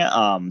everything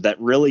that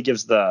really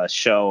gives the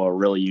show a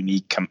really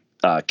unique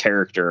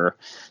character,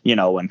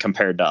 when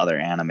compared to other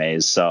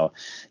animes. So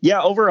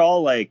yeah,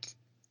 overall, like,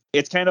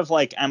 it's kind of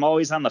like I'm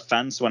always on the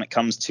fence when it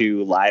comes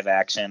to live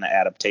action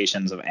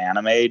adaptations of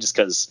anime, just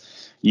because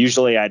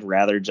usually I'd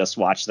rather just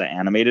watch the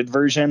animated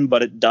version,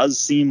 but it does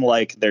seem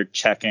like they're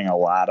checking a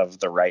lot of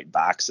the right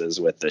boxes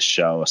with this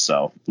show.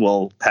 So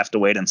we'll have to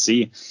wait and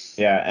see.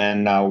 Yeah.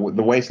 And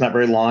the wait's not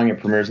very long. It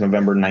premieres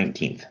November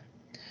 19th.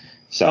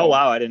 So, oh,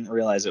 wow. I didn't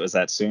realize it was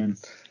that soon.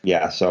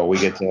 Yeah. So we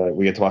get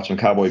to watch some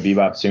Cowboy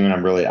Bebop soon.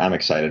 I'm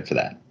excited for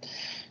that.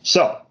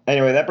 So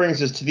anyway, that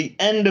brings us to the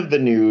end of the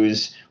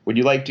news. Would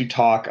you like to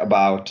talk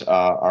about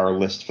our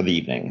list for the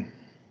evening?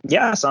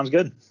 Yeah, sounds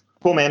good.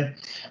 Cool, man.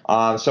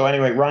 So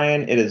anyway,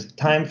 Ryan, it is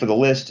time for the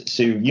list.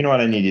 So you know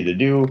what I need you to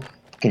do.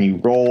 Can you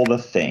roll the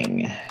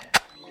thing?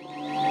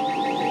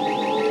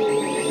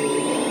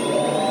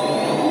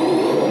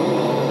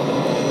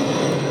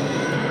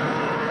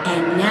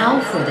 And now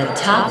for the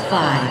top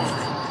 5.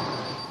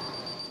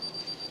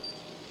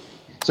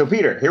 So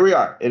Peter, here we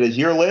are. It is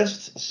your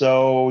list.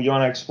 So you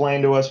want to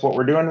explain to us what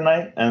we're doing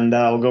tonight, and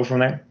we'll go from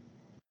there.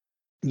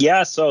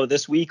 Yeah, so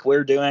this week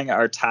we're doing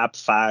our top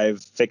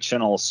 5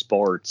 fictional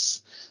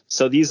sports.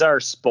 So these are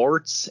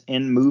sports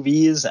in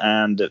movies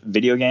and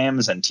video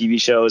games and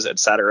TV shows, et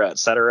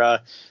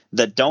cetera,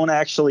 that don't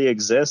actually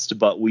exist,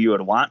 but we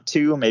would want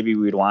to. Maybe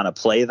we'd want to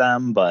play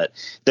them, but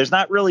there's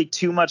not really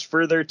too much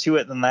further to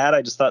it than that.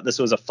 I just thought this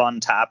was a fun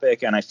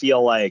topic, and I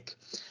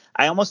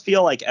almost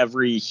feel like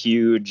every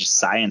huge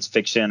science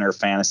fiction or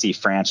fantasy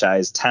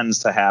franchise tends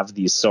to have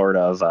these sort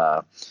of,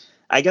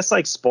 I guess,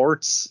 like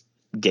sports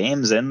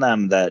games in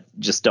them that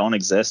just don't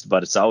exist,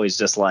 but it's always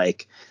just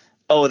like,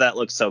 oh, that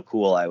looks so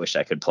cool, I wish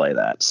I could play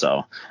that.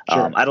 So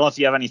sure. I don't know if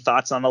you have any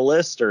thoughts on the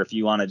list or if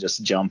you want to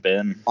just jump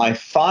in. My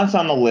thoughts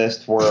on the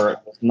list were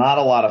not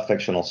a lot of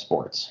fictional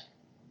sports.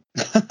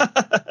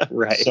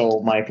 Right.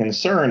 So my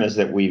concern is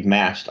that we've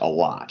matched a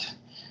lot.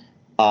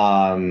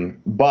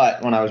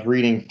 But when I was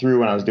reading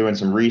through and I was doing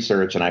some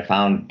research and I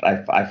found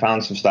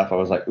some stuff, I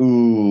was like,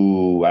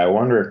 ooh, I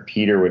wonder if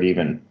Peter would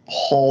even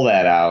pull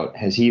that out.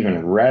 Has he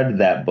even read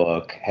that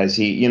book? Has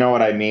he, you know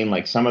what I mean?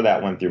 Like, some of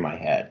that went through my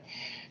head.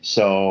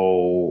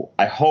 So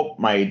I hope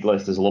my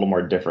list is a little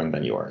more different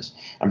than yours.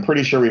 I'm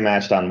pretty sure we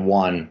matched on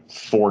one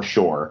for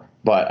sure,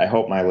 but I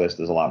hope my list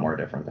is a lot more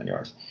different than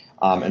yours.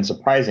 And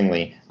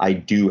surprisingly, I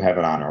do have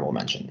an honorable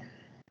mention.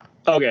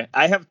 Okay,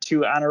 I have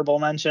 2 honorable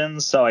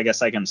mentions, so I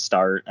guess I can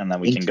start and then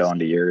we can go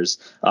into yours.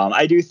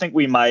 I do think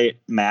we might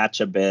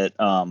match a bit,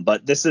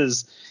 but this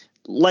is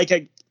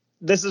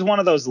one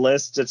of those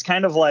lists. It's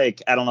kind of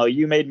like, I don't know,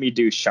 you made me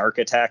do Shark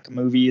Attack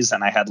movies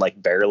and I had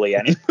like barely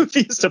any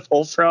movies to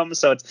pull from.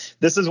 So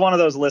this is one of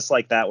those lists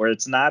like that where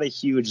it's not a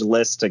huge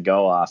list to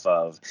go off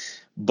of,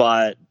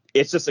 but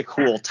it's just a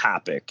cool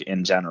topic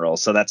in general.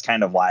 So that's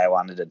kind of why I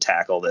wanted to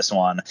tackle this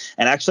one.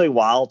 And actually,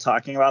 while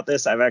talking about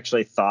this, I've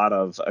actually thought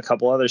of a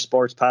couple other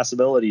sports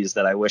possibilities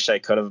that I wish I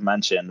could have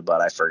mentioned,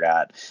 but I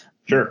forgot.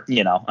 Sure.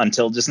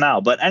 Until just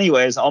now. But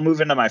anyways, I'll move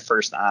into my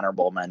first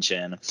honorable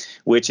mention,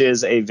 which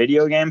is a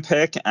video game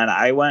pick. And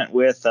I went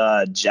with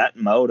Jet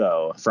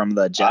Moto from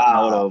the Jet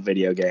Moto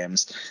video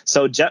games.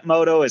 So Jet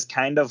Moto is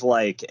kind of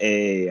like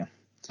I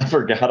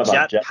forgot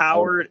about jet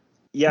powered.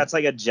 Yeah, it's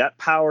like a jet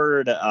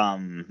powered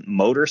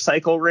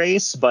motorcycle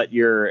race, but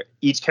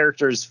each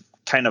character's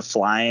kind of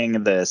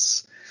flying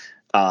this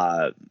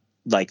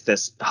like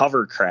this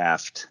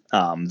hovercraft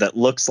that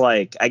looks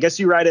like, I guess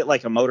you ride it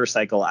like a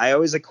motorcycle. I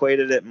always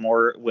equated it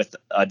more with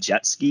a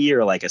jet ski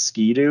or like a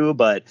ski-doo,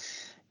 but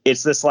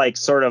it's this like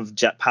sort of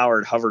jet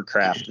powered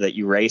hovercraft that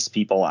you race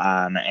people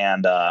on.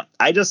 And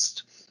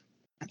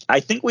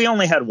I think we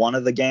only had one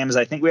of the games.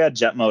 I think we had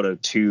Jet Moto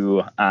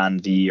 2 on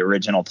the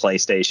original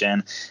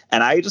PlayStation.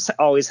 And I just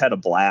always had a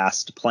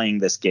blast playing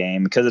this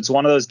game because it's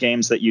one of those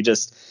games that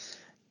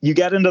you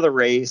get into the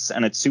race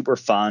and it's super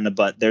fun,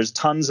 but there's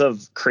tons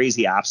of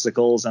crazy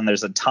obstacles and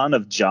there's a ton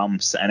of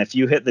jumps. And if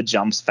you hit the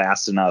jumps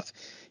fast enough,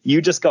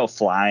 you just go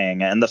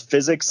flying. And the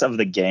physics of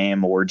the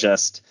game were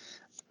just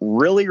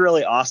really,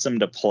 really awesome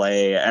to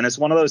play. And it's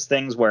one of those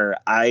things where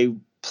I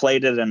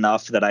played it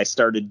enough that I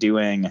started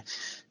doing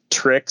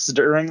tricks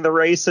during the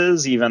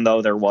races, even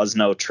though there was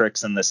no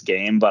tricks in this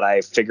game. But I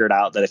figured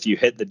out that if you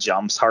hit the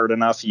jumps hard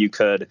enough, you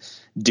could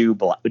do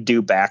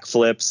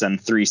backflips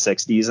and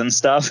 360s and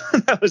stuff.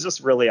 That was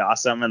just really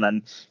awesome. And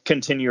then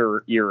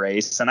continue your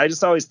race. And I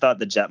just always thought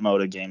the Jet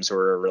Moto games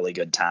were a really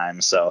good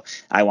time. So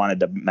I wanted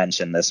to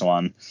mention this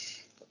one.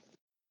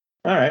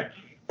 All right.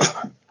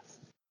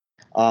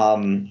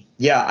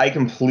 Yeah, I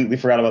completely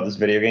forgot about this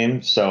video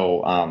game.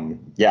 So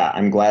yeah,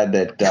 I'm glad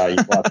that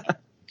you brought that.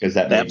 Because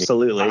that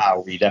absolutely,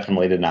 we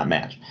definitely did not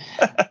match.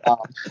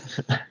 All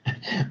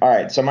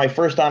right, so my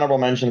first honorable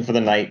mention for the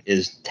night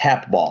is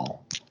Tap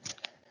Ball.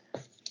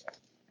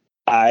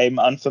 I'm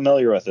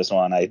unfamiliar with this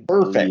one. I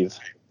believe.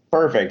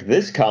 Perfect.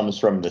 This comes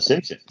from The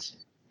Simpsons.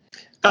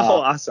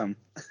 Awesome.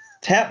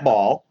 Tap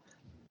Ball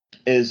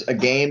is a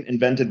game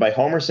invented by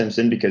Homer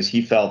Simpson because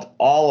he felt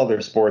all other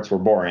sports were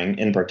boring,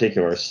 in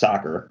particular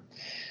soccer.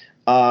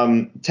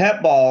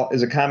 Tap ball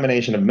is a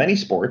combination of many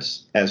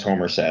sports, as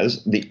Homer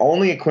says. The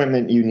only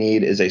equipment you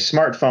need is a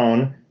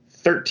smartphone,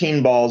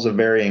 13 balls of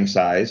varying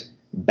size,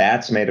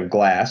 bats made of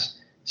glass,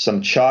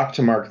 some chalk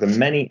to mark the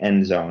many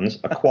end zones,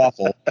 a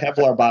quaffle,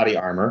 Kevlar body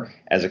armor,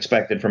 as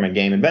expected from a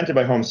game invented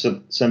by Homer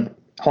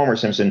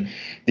Simpson.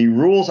 The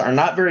rules are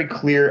not very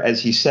clear,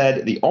 as he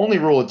said. The only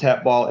rule of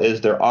tap ball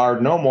is there are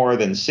no more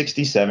than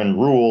 67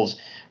 rules,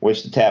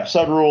 which the tap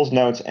sub-rules,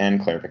 notes, and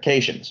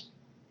clarifications.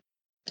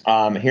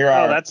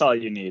 That's all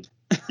you need.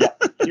 Yeah,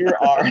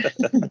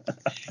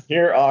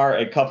 here are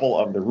a couple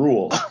of the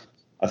rules.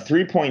 A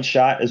 3-point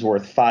shot is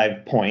worth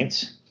 5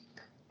 points.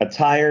 A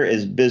tire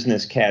is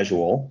business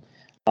casual.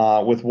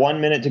 With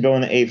 1 minute to go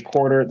in the eighth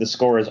quarter, the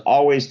score is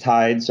always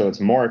tied, so it's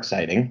more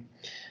exciting.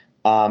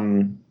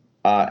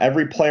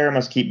 Every player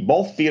must keep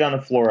both feet on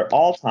the floor at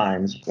all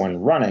times. When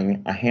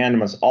running, a hand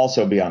must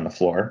also be on the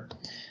floor.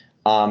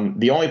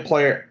 Only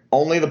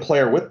the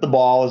player with the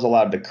ball is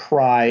allowed to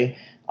cry.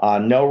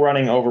 No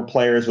running over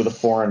players with a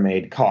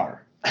foreign-made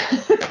car.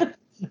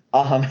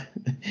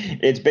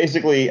 It's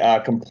basically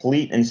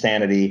complete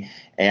insanity,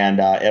 and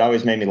it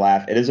always made me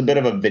laugh. It is a bit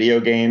of a video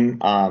game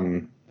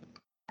call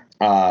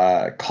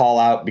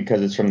out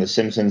because it's from The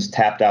Simpsons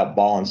Tapped Out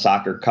Ball and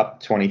Soccer Cup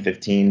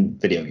 2015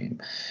 video game.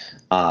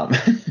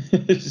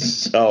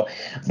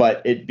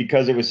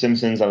 Because it was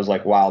Simpsons, I was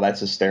like, wow,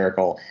 that's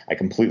hysterical. I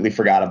completely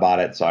forgot about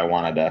it, so I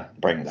wanted to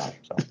bring it up.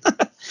 So.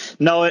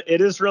 No,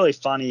 it is really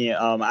funny.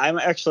 I'm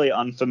actually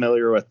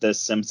unfamiliar with this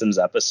Simpsons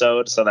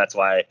episode, so that's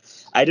why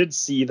I did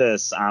see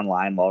this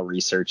online while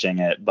researching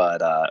it,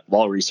 but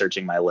while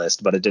researching my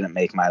list, but it didn't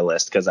make my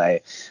list because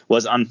I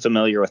was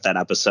unfamiliar with that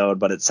episode.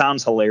 But it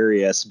sounds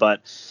hilarious.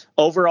 But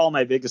overall,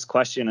 my biggest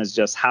question is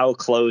just how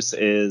close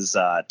is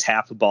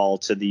Tap Ball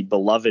to the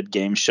beloved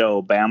game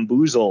show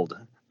Bamboozled?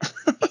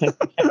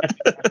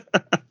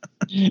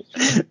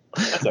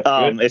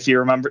 If you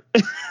remember.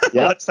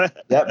 Yep. What's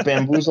that? Yep,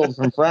 Bamboozled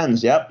from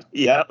Friends. Yep.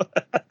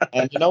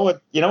 And you know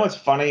what's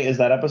funny is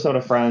that episode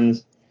of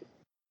Friends,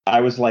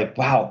 I was like,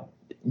 wow,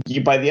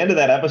 by the end of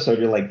that episode,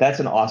 you're like, that's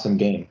an awesome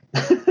game.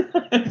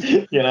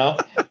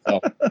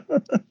 So,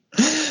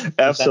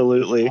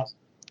 absolutely.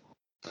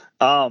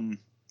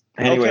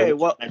 Anyway, okay,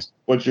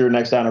 what's your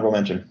next honorable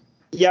mention?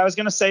 Yeah, I was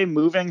going to say,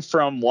 moving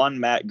from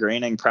one Matt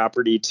Groening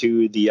property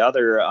to the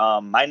other,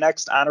 my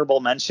next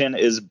honorable mention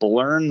is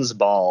Blurns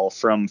Ball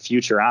from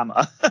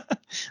Futurama.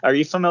 Are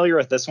you familiar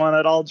with this one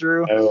at all,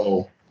 Drew?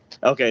 No.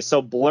 Okay,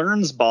 so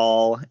Blurns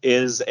Ball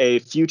is a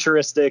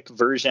futuristic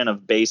version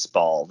of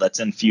baseball that's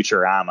in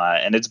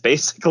Futurama, and it's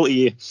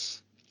basically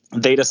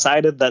they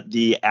decided that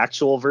the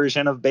actual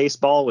version of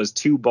baseball was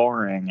too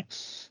boring,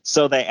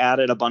 so they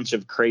added a bunch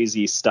of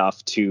crazy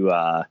stuff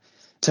to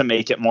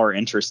make it more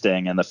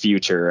interesting in the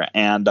future.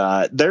 And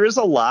there's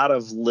a lot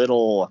of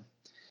little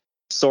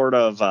sort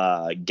of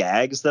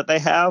gags that they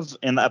have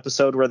in the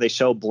episode where they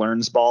show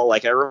Blurns Ball.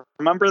 Like, I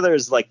remember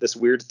there's like this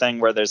weird thing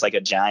where there's like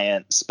a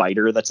giant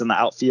spider that's in the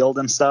outfield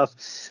and stuff.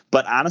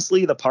 But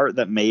honestly, the part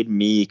that made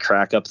me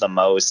crack up the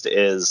most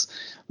is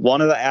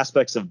one of the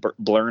aspects of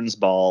Blurns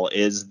Ball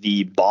is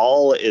the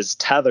ball is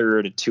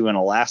tethered to an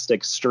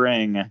elastic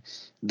string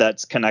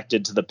that's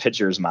connected to the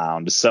pitcher's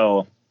mound.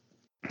 So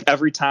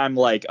every time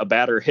like a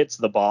batter hits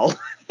the ball,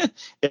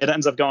 it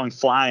ends up going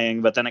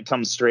flying, but then it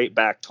comes straight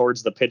back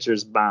towards the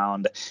pitcher's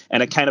mound.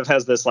 And it kind of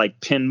has this like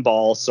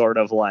pinball sort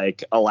of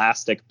like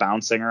elastic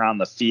bouncing around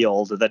the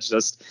field.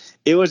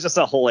 It was just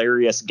a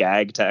hilarious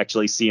gag to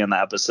actually see in the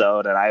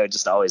episode. And I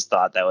just always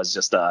thought that was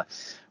just a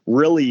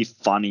really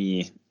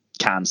funny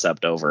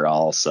concept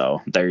overall.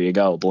 So there you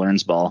go.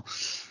 Blurns Ball.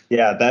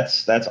 Yeah,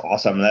 that's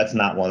awesome. That's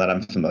not one that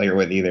I'm familiar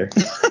with either.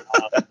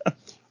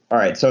 All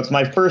right, so it's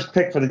my first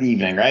pick for the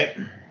evening, right?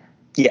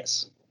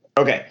 Yes.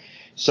 Okay.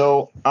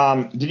 So,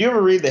 did you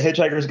ever read The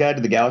Hitchhiker's Guide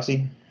to the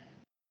Galaxy?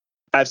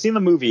 I've seen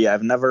the movie.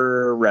 I've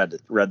never read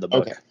the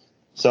book. Okay.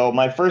 So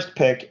my first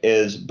pick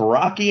is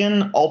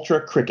Brachian Ultra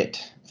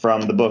Cricket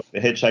from the book The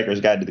Hitchhiker's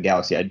Guide to the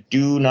Galaxy. I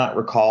do not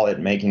recall it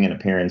making an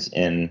appearance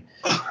in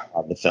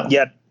the film.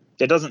 Yeah,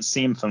 it doesn't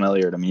seem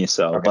familiar to me.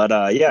 So, okay.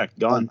 But yeah,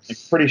 go on. I'm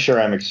pretty sure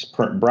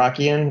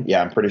Brachian.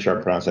 Yeah, I'm pretty sure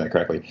I'm pronouncing it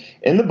correctly.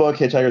 In the book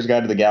Hitchhiker's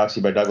Guide to the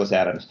Galaxy by Douglas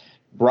Adams,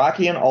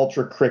 Brachian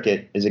Ultra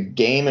Cricket is a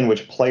game in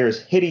which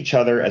players hit each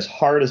other as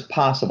hard as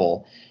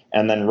possible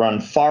and then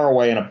run far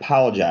away and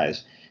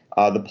apologize.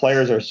 The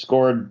players are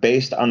scored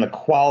based on the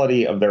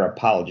quality of their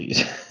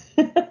apologies.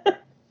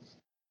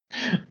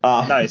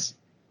 Nice.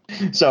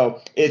 So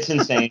it's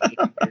insane.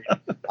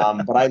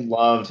 But I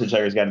loved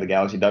Hitchhiker's Guide to the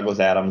Galaxy. Douglas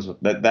Adams.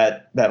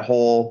 That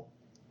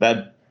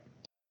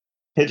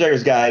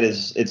Hitchhiker's Guide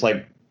it's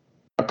like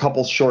a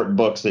couple short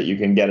books that you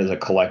can get as a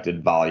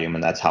collected volume,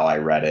 and that's how I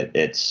read it.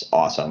 It's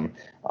awesome.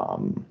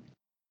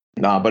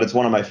 But it's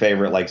one of my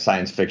favorite like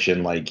science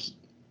fiction like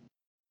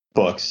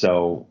books.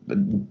 So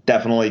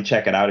definitely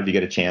check it out if you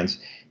get a chance.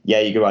 Yeah,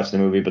 you could watch the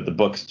movie, but the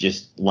books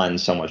just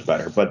lend so much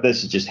better. But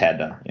this just had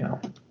to,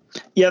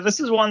 Yeah, this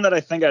is one that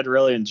I think I'd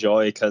really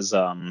enjoy because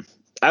I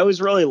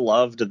always really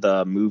loved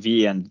the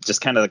movie and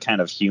just kind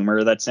of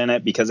humor that's in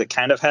it, because it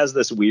kind of has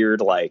this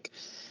weird like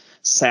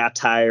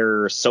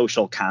satire,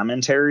 social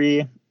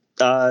commentary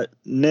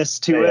ness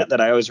to it that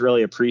I always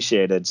really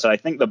appreciated. So I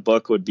think the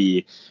book would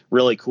be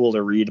really cool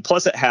to read.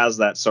 Plus it has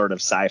that sort of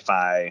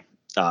sci-fi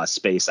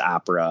space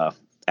opera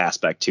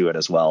aspect to it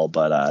as well.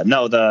 But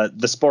no,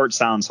 the sport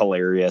sounds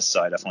hilarious,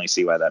 so I definitely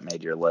see why that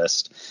made your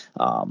list.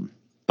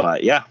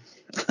 But yeah.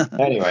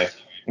 Anyway,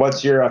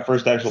 what's your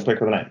first actual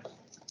pick of the night?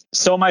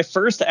 So my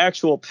first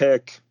actual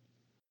pick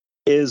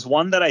is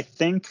one that I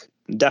think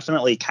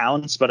definitely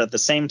counts, but at the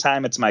same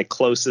time, it's my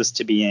closest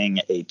to being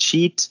a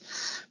cheat,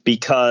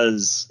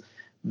 because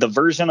the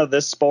version of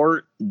this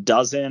sport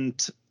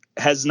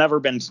has never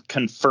been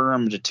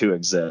confirmed to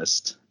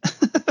exist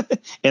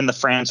in the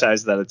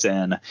franchise that it's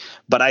in.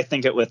 But I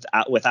think it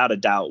without a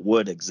doubt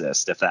would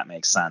exist, if that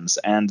makes sense.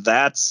 And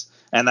that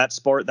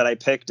sport that I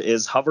picked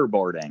is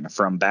hoverboarding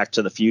from Back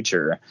to the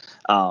Future,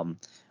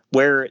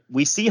 where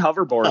we see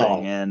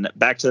hoverboarding in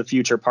Back to the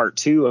Future Part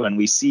 2, and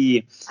we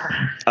see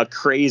a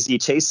crazy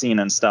chase scene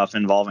and stuff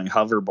involving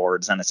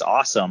hoverboards, and it's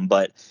awesome.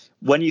 But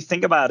when you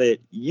think about it,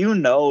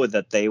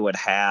 that they would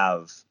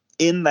have,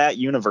 in that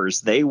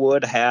universe, they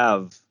would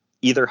have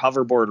either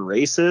hoverboard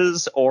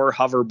races or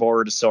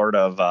hoverboard sort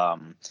of,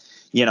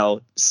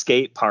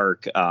 skate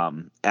park,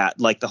 at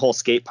like the whole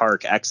skate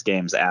park X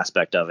Games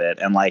aspect of it.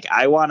 And like,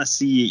 I want to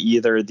see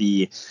either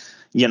the,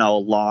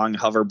 long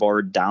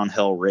hoverboard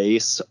downhill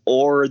race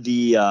or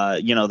the,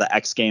 the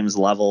X Games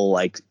level,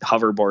 like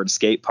hoverboard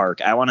skate park.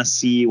 I want to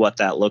see what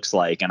that looks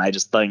like. And I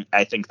think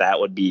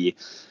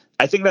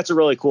that's a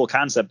really cool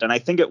concept. And I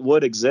think it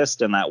would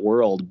exist in that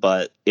world,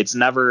 but it's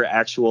never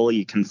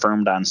actually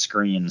confirmed on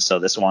screen. So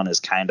this one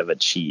is kind of a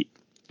cheat,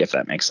 if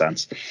that makes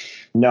sense.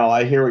 No,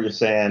 I hear what you're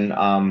saying.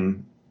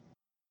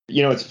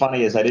 What's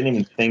funny is I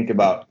wasn't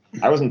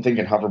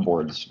thinking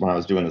hoverboards when I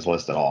was doing this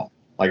list at all.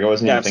 Like I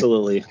wasn't even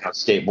thinking about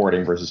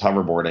skateboarding versus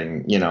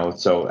hoverboarding,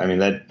 so I mean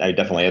that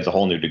definitely adds a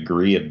whole new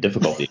degree of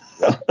difficulty.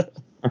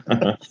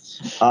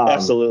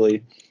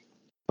 Absolutely.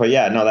 But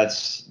yeah, no,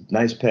 that's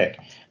nice pick.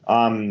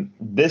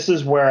 This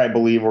is where I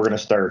believe we're going to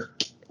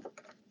start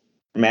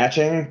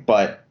matching,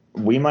 but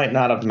we might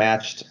not have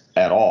matched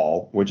at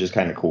all, which is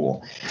kind of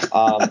cool.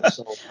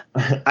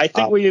 I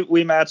think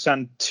we matched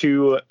on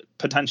 2,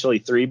 potentially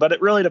 3, but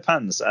it really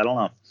depends. I don't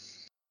know.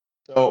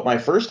 So my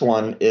next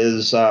one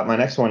is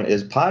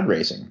pod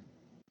racing.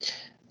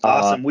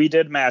 Awesome. We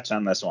did match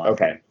on this one.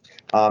 Okay.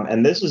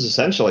 And this is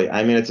essentially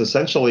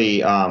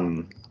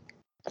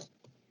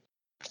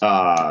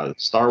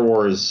Star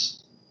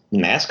Wars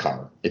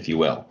NASCAR, if you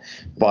will.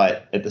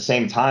 But at the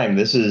same time,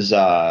 this is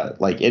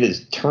it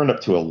is turned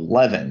up to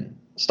 11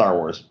 Star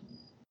Wars,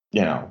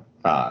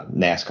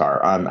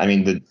 NASCAR.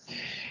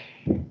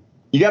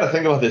 You got to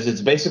think about this.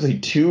 It's basically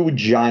 2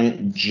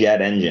 giant jet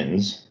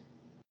engines.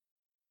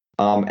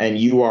 And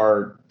you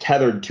are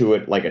tethered to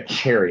it like a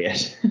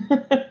chariot.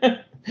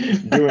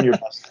 doing your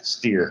best to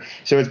steer.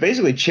 So it's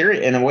basically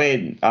chariot in a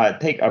way.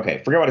 Forget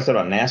what I said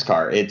about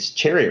NASCAR. It's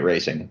chariot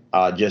racing,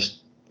 just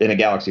in a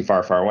galaxy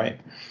far, far away.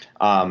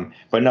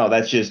 But no,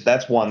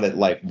 that's one that,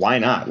 like, why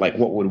not? Like,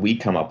 what would we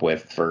come up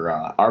with for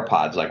our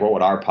pods? Like, what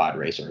would our pod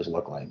racers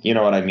look like? You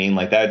know what I mean?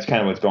 Like, that's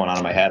kind of what's going on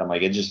in my head. I'm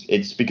like,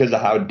 it's because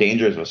of how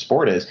dangerous a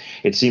sport is.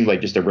 It seemed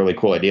like just a really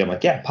cool idea. I'm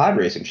like, yeah, pod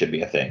racing should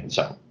be a thing.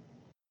 So.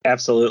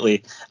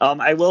 Absolutely.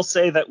 I will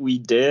say that we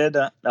did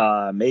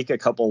make a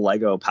couple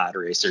Lego pod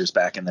racers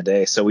back in the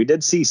day. So we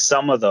did see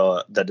some of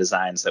the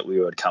designs that we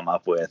would come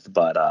up with.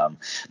 But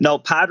no,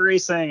 pod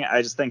racing,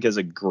 I just think is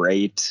a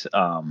great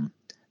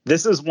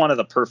this is one of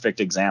the perfect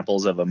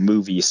examples of a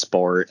movie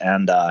sport.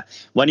 And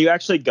when you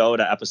actually go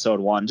to episode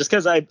 1, just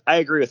because I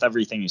agree with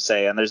everything you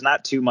say, and there's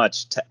not too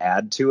much to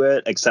add to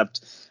it,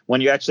 except when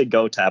you actually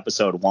go to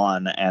episode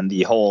 1 and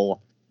the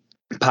whole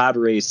pod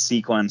race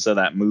sequence of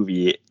that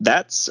movie,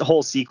 that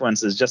whole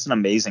sequence is just an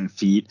amazing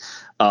feat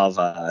of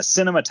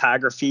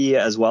cinematography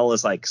as well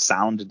as like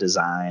sound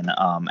design.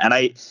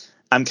 And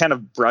I'm kind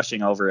of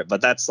brushing over it,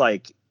 but that's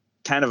like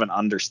kind of an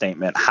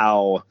understatement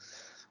how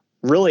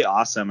really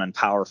awesome and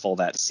powerful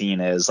that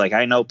scene is. Like,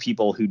 I know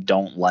people who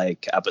don't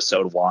like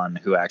episode 1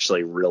 who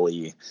actually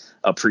really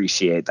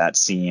appreciate that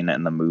scene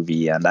in the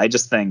movie. And I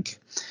just think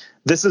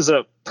this is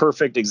a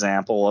perfect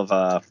example of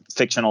a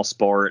fictional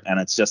sport, and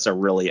it's just a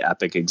really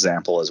epic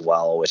example as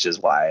well, which is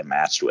why I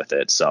matched with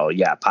it. So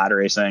yeah, pod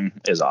racing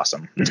is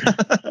awesome.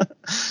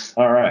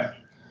 All right.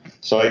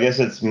 So I guess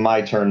it's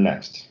my turn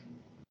next.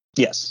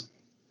 Yes.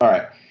 All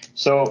right.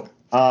 So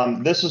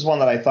this is one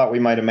that I thought we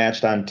might have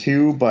matched on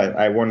too, but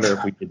I wonder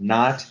if we did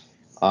not.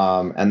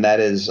 And that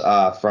is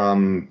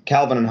from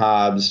Calvin and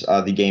Hobbes,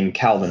 the game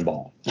Calvin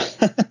Ball.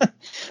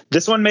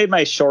 This one made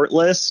my short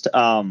list.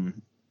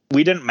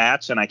 We didn't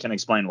match, and I can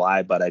explain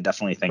why, but I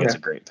definitely think it's a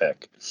great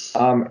pick.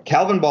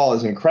 Calvin Ball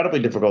is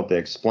incredibly difficult to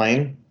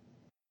explain.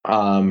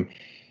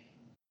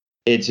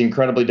 It's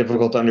incredibly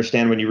difficult to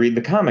understand when you read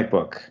the comic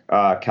book,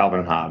 Calvin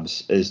and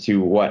Hobbes, as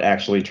to what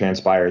actually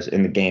transpires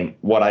in the game.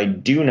 What I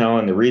do know,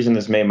 and the reason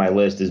this made my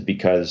list, is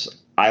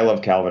because I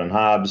love Calvin and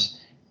Hobbes.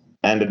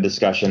 End of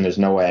discussion. There's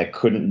no way I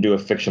couldn't do a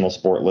fictional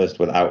sport list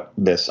without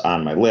this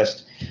on my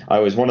list.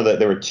 There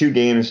were 2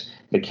 games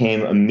that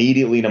came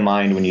immediately to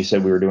mind when you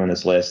said we were doing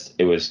this list.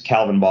 It was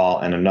Calvin Ball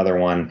and another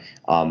one,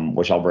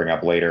 which I'll bring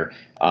up later.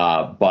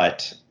 So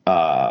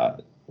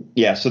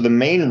the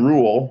main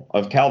rule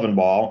of Calvin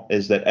Ball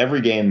is that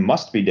every game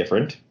must be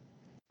different.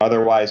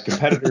 Otherwise,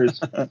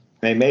 competitors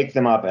may make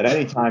them up at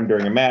any time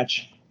during a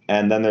match,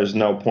 and then there's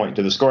no point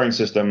to the scoring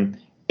system.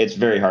 It's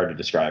very hard to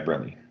describe,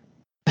 really.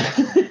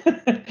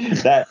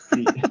 That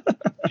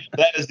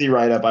is the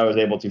write-up I was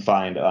able to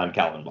find on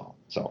Calvin Ball.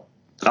 So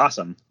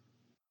awesome.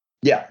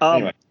 Yeah.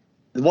 Anyway.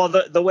 Well,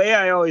 the way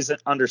I always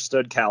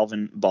understood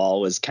Calvin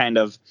Ball was kind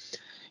of,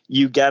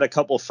 you get a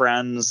couple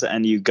friends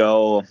and you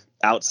go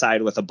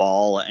outside with a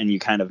ball and you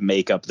kind of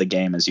make up the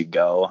game as you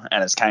go.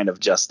 And it's kind of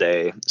just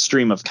a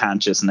stream of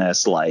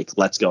consciousness, like,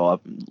 let's go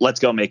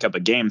make up a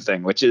game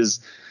thing, which is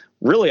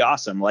really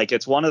awesome. Like,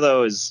 it's one of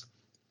those,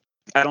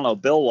 I don't know,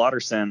 Bill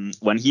Watterson,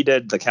 when he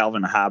did the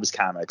Calvin and Hobbes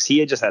comics, he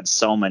had just had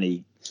so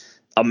many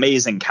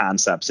amazing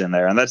concepts in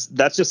there. And that's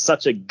just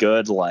such a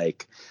good,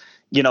 like,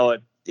 you know,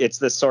 it's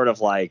this sort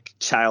of like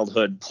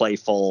childhood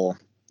playful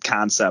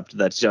concept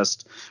that's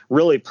just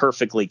really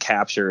perfectly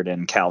captured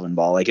in Calvin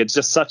Ball. Like, it's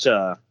just such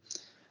a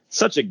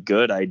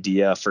good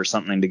idea for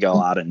something to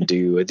go out and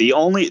do. The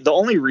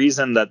only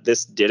reason that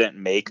this didn't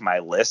make my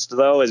list,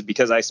 though, is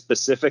because I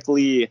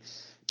specifically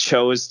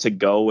chose to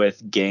go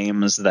with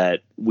games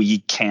that we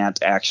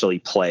can't actually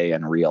play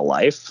in real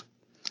life.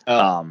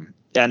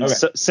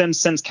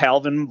 Since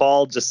Calvin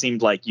Ball just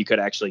seemed like you could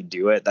actually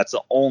do it, that's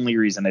the only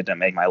reason it didn't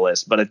make my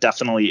list. But it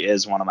definitely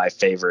is one of my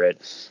favorite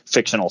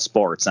fictional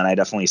sports, and I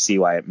definitely see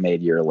why it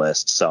made your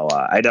list. So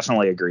I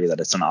definitely agree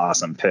that it's an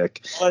awesome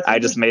pick. Well, I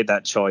just made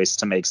that choice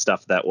to make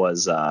stuff that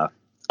was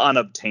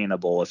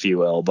unobtainable, if you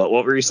will. But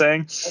what were you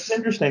saying? That's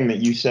interesting that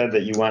you said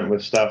that you went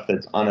with stuff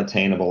that's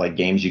unattainable, like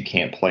games you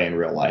can't play in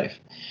real life.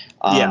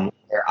 Where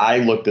I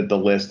looked at the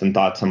list and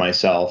thought to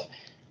myself,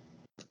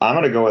 I'm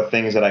going to go with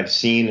things that I've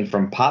seen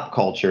from pop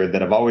culture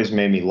that have always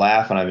made me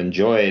laugh and I've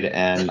enjoyed,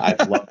 and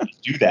I'd love to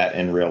do that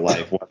in real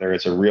life, whether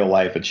it's a real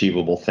life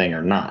achievable thing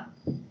or not.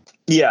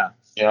 Yeah.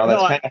 You know,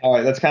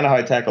 that's kind of how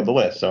I tackled the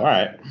list. So, all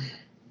right.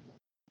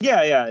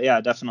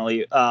 Yeah,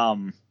 definitely.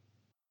 I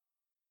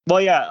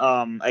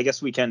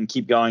guess we can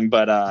keep going,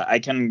 but I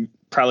can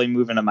probably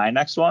move into my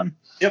next one.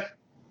 Yep.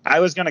 I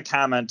was going to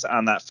comment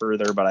on that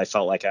further, but I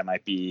felt like I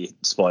might be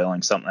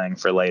spoiling something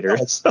for later.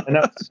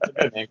 No,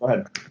 good, man. Go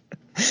ahead.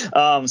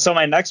 So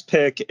my next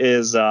pick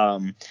is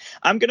I'm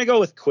going to go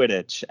with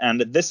Quidditch.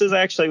 And this is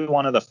actually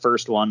one of the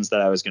first ones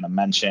that I was going to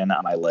mention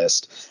on my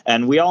list.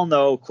 And we all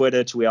know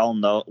Quidditch. We all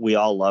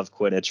love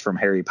Quidditch from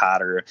Harry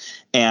Potter.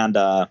 And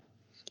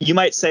you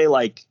might say,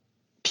 like,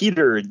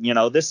 Peter, you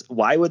know,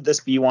 why would this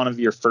be one of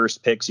your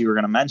first picks you were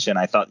going to mention?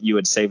 I thought you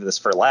would save this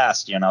for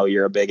last. You know,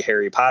 you're a big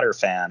Harry Potter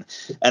fan.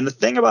 And the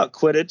thing about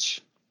Quidditch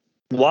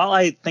while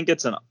I think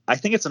it's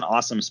an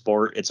awesome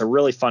sport, it's a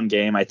really fun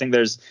game. I think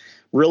there's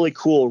really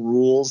cool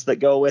rules that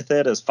go with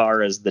it as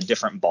far as the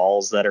different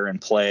balls that are in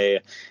play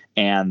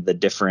and the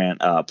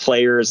different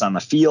players on the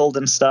field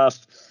and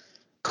stuff.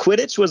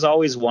 Quidditch was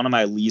always one of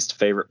my least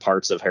favorite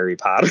parts of Harry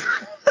Potter.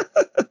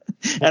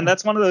 And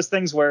that's one of those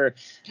things where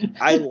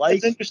I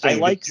like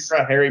you're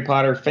a Harry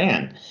Potter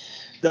fan.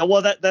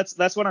 Well,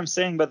 that's what I'm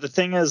saying. But the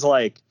thing is,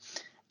 like,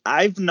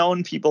 I've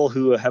known people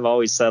who have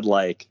always said,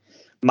 like,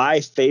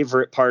 my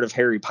favorite part of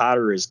Harry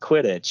Potter is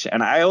Quidditch.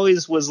 And I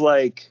always was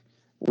like,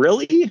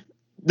 really?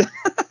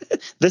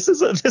 This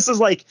is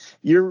like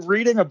you're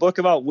reading a book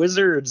about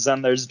wizards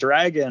and there's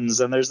dragons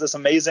and there's this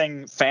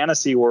amazing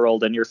fantasy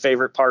world, and your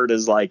favorite part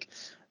is like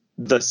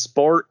the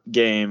sport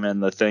game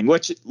and the thing,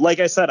 which, like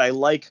I said, I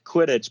like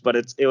Quidditch, but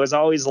it was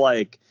always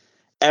like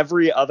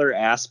every other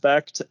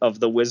aspect of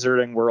the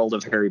wizarding world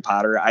of Harry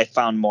Potter I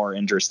found more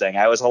interesting.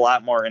 I was a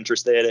lot more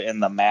interested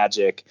in the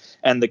magic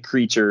and the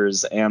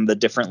creatures and the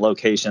different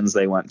locations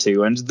they went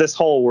to and this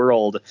whole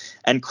world.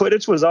 And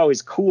Quidditch was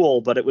always cool,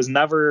 but it was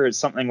never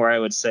something where I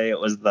would say it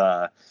was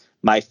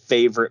my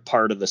favorite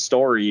part of the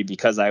story,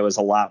 because I was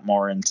a lot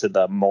more into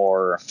the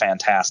more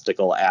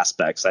fantastical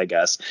aspects, I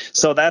guess.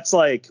 So that's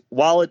like,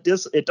 while it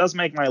does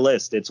make my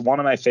list, it's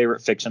one of my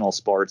favorite fictional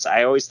sports.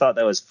 I always thought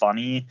that was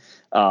funny.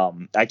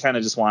 I kind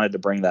of just wanted to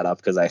bring that up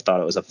because I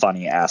thought it was a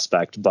funny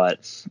aspect.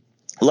 But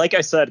like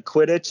I said,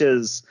 Quidditch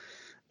is,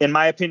 in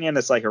my opinion,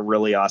 it's like a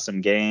really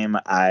awesome game.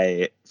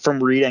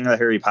 From reading the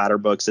Harry Potter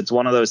books, it's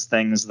one of those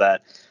things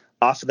that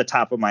off the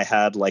top of my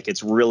head, like,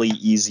 it's really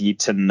easy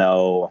to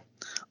know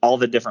all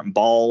the different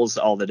balls,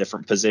 all the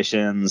different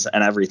positions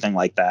and everything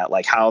like that.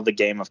 Like how the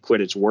game of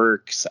Quidditch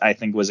works, I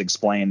think was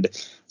explained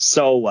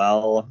so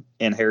well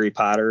in Harry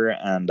Potter.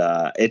 And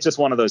it's just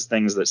one of those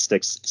things that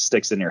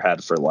sticks in your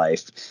head for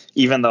life,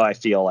 even though I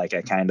feel like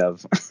I kind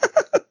of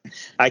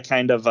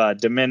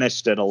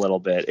diminished it a little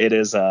bit. It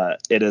is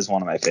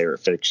one of my favorite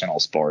fictional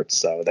sports.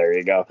 So there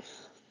you go.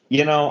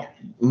 You know,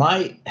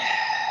 I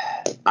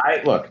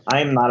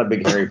am not a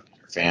big Harry Potter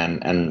fan,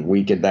 and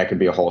that could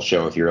be a whole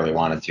show if you really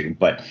wanted to,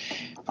 but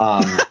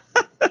a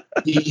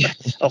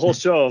whole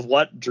show of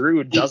what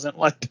Drew doesn't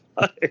like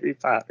about Harry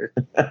Potter.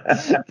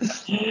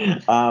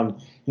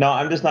 No,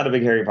 I'm just not a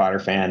big Harry Potter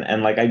fan,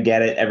 and like I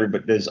get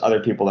it. There's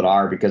other people that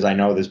are, because I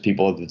know there's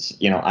people that's,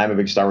 I'm a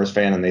big Star Wars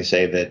fan, and they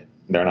say that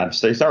they're not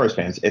Star Wars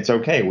fans. It's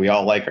okay. We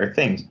all like our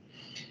things.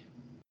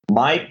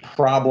 My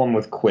problem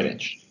with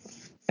Quidditch,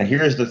 and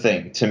here's the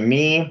thing, to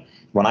me,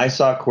 when I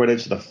saw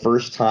Quidditch the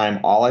first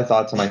time, all I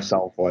thought to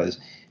myself was,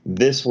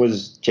 this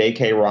is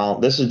J.K.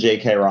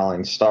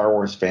 Rowling's Star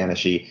Wars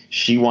fantasy.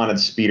 She wanted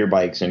speeder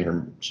bikes in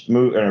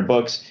her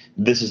books.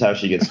 This is how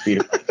she gets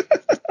speeder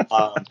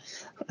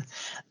bikes.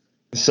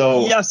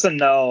 So yes and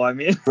no. I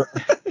mean,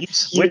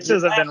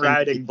 witches have been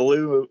riding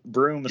blue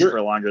brooms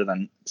for longer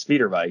than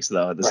speeder bikes,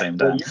 though, at the same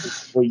time.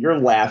 You're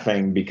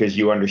laughing because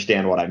you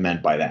understand what I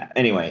meant by that.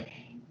 Anyway,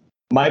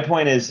 my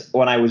point is,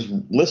 when I was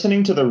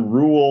listening to the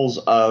rules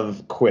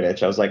of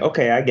Quidditch, I was like,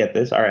 okay, I get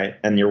this. All right.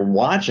 And you're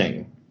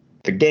watching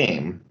the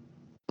game.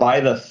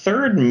 By the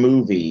third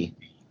movie,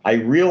 I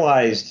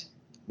realized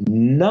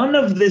none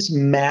of this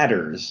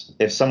matters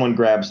if someone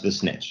grabs the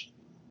snitch.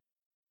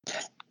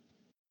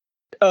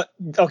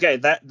 Okay,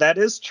 that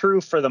is true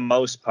for the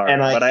most part,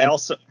 and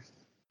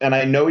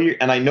I know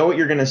what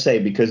you're going to say,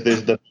 because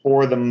there's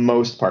for the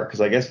most part,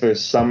 because I guess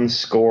there's some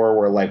score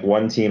where like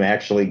one team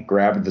actually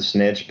grabbed the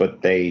snitch,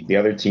 but the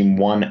other team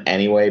won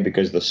anyway,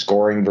 because the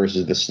scoring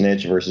versus the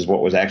snitch versus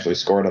what was actually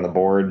scored on the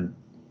board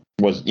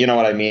was, you know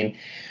what I mean?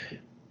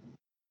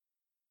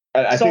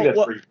 I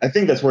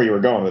think that's where you were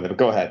going with it, but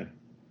go ahead.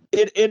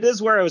 It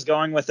is where I was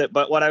going with it,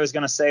 but what I was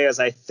going to say is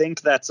I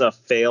think that's a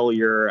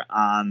failure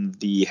on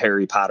the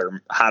Harry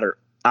Potter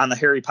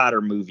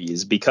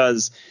movies,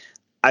 because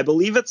I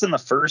believe it's in the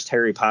first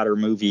Harry Potter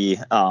movie.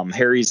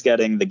 Harry's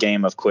getting the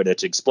game of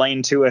Quidditch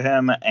explained to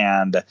him,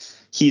 and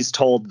he's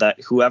told that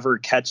whoever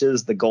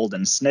catches the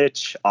golden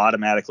snitch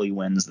automatically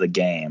wins the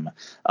game.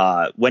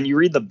 When you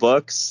read the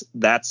books,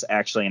 that's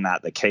actually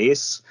not the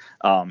case.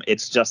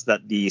 It's just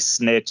that the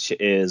snitch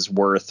is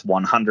worth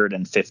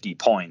 150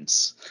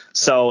 points.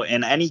 So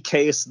in any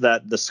case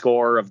that the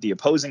score of the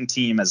opposing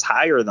team is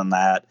higher than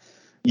that,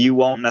 you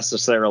won't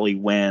necessarily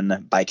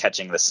win by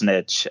catching the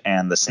snitch,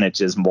 and the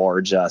snitch is more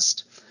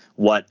just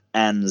what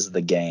ends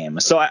the game.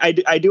 So I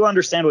do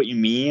understand what you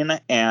mean,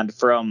 and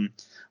from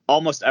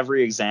almost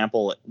every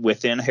example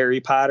within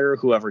Harry Potter,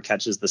 whoever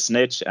catches the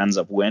snitch ends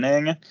up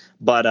winning.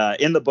 But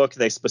in the book,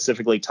 they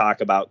specifically talk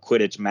about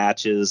Quidditch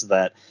matches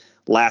that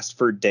last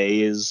for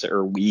days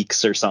or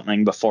weeks or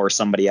something before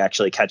somebody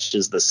actually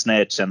catches the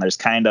snitch, and there's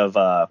kind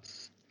of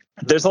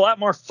there's a lot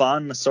more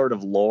fun sort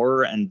of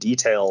lore and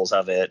details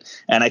of it.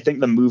 And I think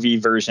the movie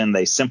version,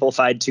 they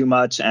simplified too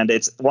much. And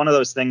it's one of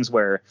those things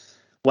where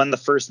when the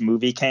first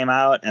movie came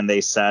out and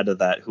they said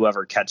that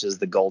whoever catches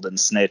the golden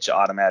snitch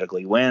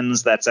automatically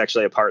wins, that's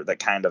actually a part that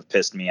kind of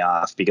pissed me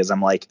off, because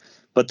I'm like,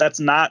 but that's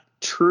not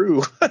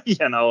true.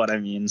 You know what I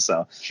mean?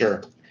 So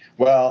sure.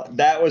 Well,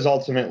 that was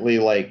ultimately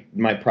like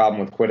my problem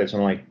with Quidditch.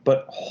 I'm like,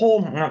 but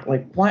hold on,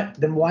 like what?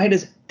 Then why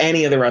does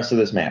any of the rest of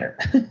this matter?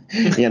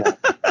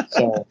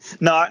 So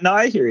No,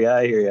 I hear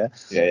you.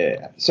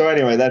 yeah. So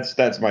anyway,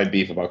 that's my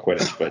beef about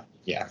Quidditch. But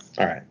yeah,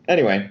 all right.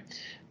 Anyway,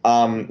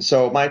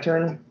 so my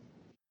turn.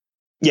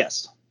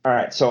 Yes. All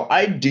right. So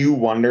I do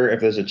wonder if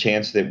there's a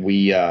chance that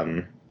we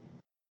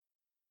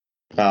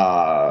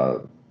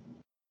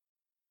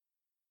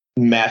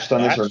matched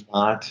on this or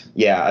not.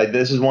 Yeah,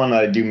 this is one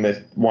that I do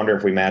wonder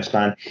if we matched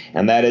on,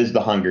 and that is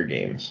the Hunger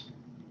Games.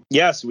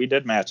 Yes, we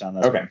did match on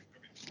this.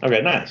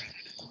 Okay, nice.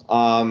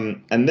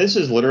 And this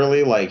is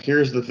literally like,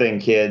 here's the thing,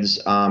 kids.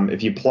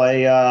 If you're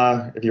playing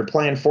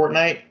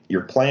Fortnite,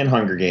 you're playing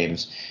Hunger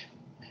Games.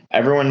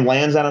 Everyone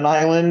lands on an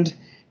island,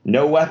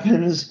 no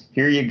weapons.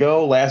 Here you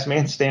go. Last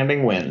man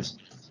standing wins.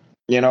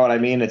 You know what I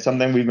mean? It's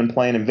something we've been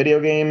playing in video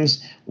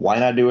games. Why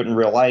not do it in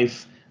real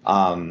life?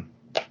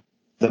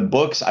 The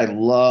books, I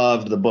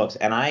loved the books.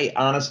 And I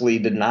honestly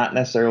did not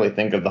necessarily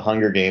think of the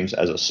Hunger Games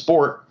as a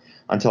sport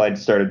until I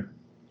started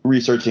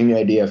researching the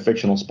idea of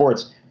fictional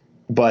sports.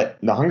 But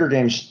the Hunger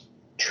Games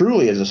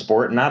truly is a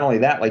sport. Not only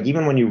that, like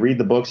even when you read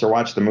the books or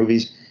watch the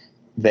movies,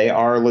 they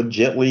are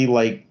legitly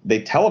like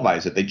they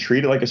televise it. They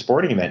treat it like a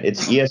sporting event.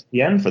 It's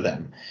ESPN for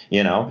them,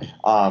 you know?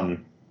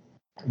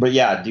 But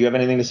yeah, do you have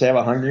anything to say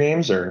about Hunger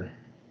Games or?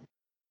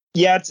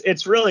 Yeah,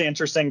 it's really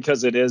interesting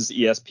because it is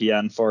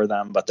ESPN for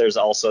them, but there's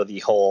also the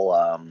whole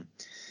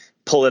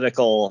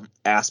political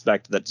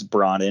aspect that's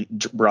brought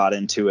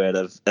into it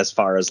as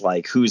far as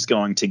like who's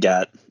going to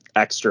get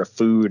extra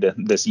food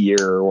this year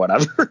or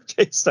whatever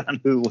based on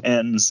who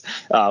wins,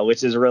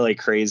 which is really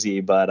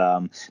crazy.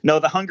 But no,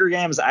 the Hunger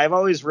Games, I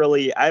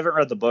haven't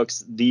read the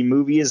books. The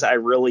movies, I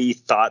really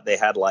thought they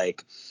had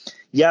like,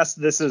 yes,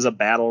 this is a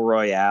battle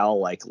royale,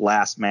 like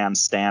last man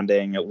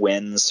standing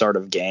wins sort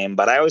of game.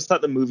 But I always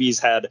thought the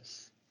movies had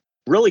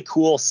really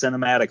cool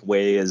cinematic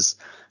ways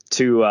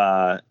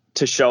to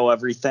show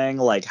everything,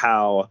 like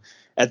how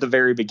at the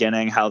very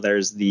beginning, how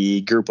there's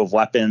the group of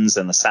weapons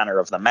in the center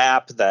of the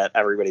map that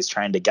everybody's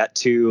trying to get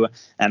to,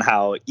 and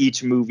how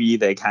each movie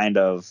that kind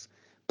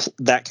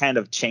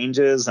of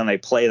changes and they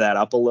play that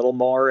up a little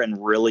more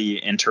in really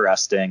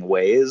interesting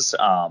ways.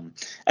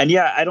 And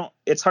yeah,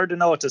 it's hard to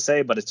know what to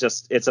say, but it's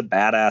a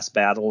badass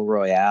battle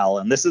royale.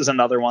 And this is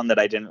another one that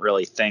I didn't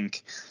really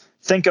think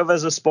of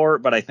as a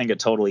sport, but I think it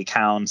totally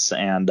counts.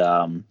 And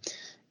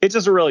it's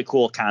just a really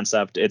cool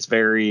concept. It's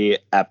very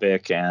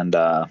epic and,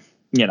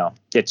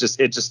 it's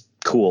just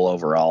cool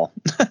overall.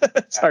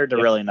 It's hard to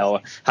really know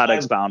how to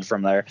expound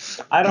from there.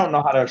 I don't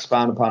know how to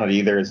expound upon it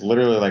either. It's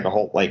literally like a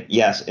whole, like,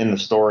 yes, in the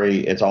story,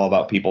 it's all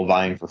about people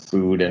vying for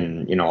food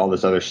and, all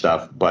this other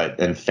stuff,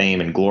 and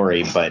fame and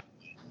glory. But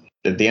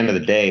at the end of the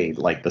day,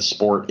 like the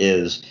sport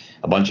is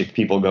a bunch of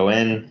people go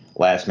in,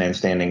 last man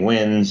standing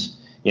wins,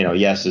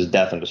 yes, there's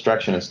death and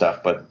destruction and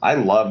stuff, but I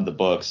love the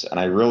books and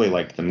I really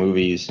like the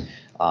movies.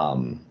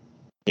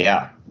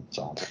 Yeah.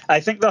 So I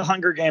think the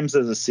Hunger Games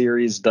as a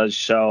series does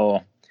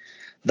show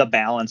the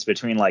balance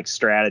between like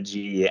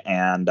strategy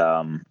and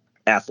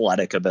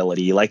athletic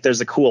ability. Like there's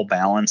a cool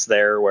balance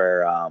there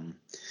where,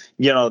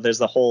 there's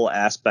the whole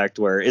aspect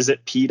where is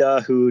it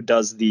PETA who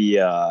does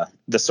the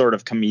sort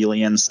of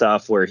chameleon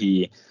stuff where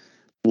he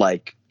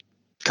like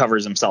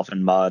covers himself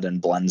in mud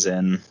and blends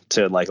in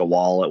to like a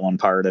wall at one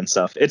part and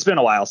stuff. It's been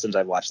a while since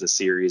I've watched the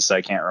series, so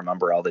I can't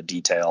remember all the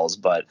details,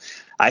 but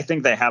I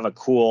think they have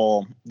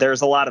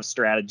there's a lot of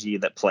strategy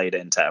that played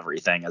into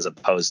everything as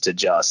opposed to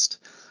just,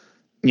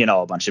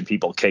 a bunch of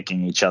people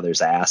kicking each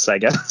other's ass, I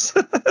guess,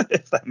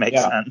 if that makes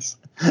sense.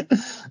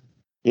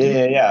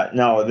 Yeah.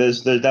 No,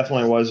 there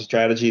definitely was a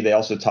strategy. They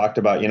also talked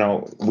about,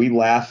 we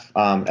laugh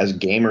as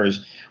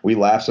gamers, we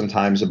laugh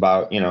sometimes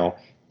about,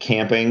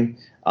 camping,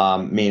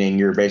 meaning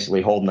you're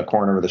basically holding the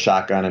corner with a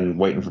shotgun and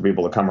waiting for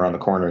people to come around the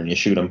corner and you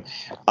shoot them.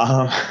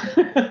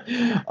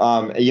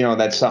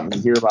 That's something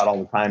you hear about all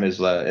the time as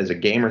a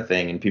gamer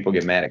thing, and people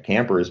get mad at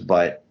campers.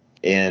 But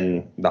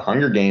in the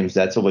Hunger Games,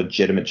 that's a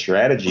legitimate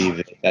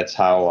strategy. That's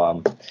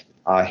how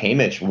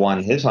Haymitch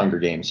won his Hunger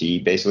Games. He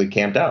basically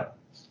camped out.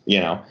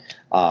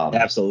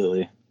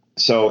 Absolutely.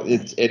 So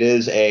it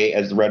is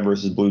as the Red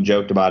versus Blue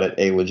joked about it,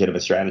 a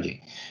legitimate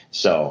strategy.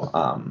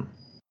 So.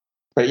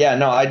 But yeah,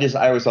 no, I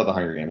always thought the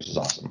Hunger Games was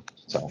awesome.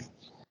 So,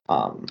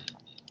 all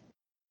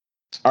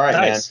right,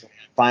 nice. Man.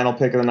 Final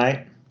pick of the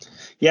night.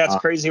 Yeah, it's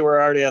crazy.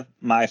 We're already at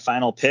my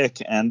final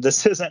pick, and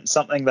this isn't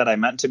something that I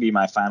meant to be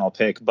my final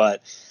pick,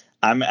 but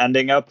I'm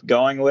ending up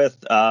going with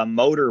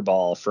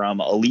Motorball from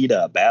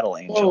Alita: Battle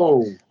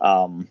Angel.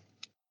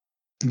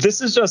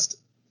 This is just,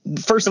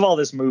 first of all,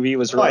 this movie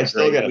was really great. I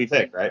still get a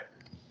pick, right?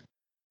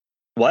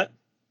 What?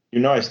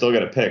 I still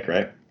get a pick,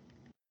 right?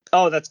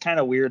 Oh, that's kind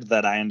of weird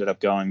that I ended up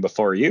going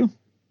before you.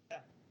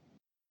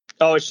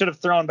 Oh, it should have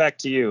thrown back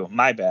to you.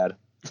 My bad.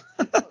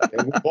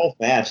 We both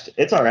matched.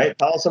 It's all right.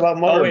 Tell us about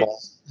Motorball.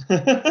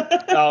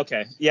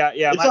 Okay. Yeah.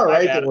 It's all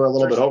right that we're a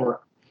little bit over.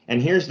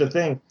 And here's the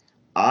thing.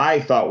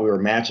 I thought we were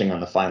matching on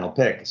the final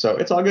pick, so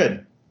it's all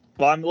good.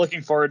 Well, I'm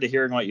looking forward to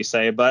hearing what you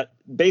say. But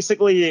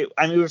basically,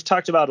 I mean, we've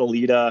talked about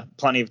Alita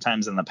plenty of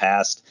times in the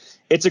past.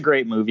 It's a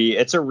great movie.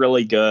 It's a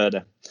really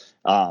good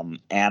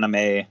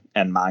anime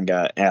and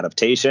manga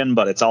adaptation,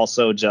 but it's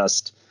also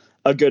just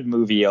a good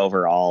movie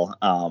overall.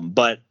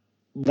 But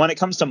when it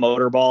comes to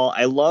Motorball,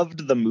 I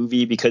loved the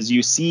movie because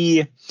you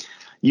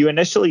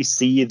initially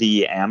see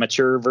the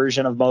amateur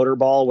version of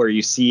Motorball where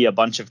you see a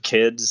bunch of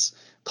kids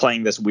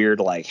playing this weird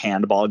like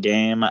handball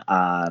game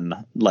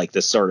on like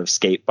this sort of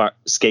skate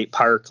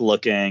park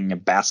looking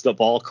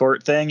basketball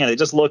court thing. And it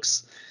just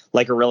looks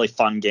like a really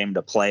fun game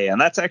to play. And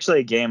that's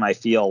actually a game I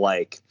feel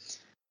like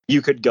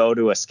you could go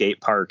to a skate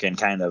park and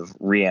kind of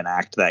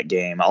reenact that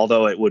game,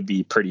 although it would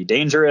be pretty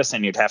dangerous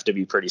and you'd have to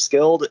be pretty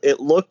skilled. It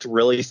looked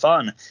really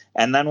fun.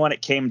 And then when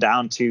it came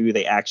down to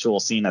the actual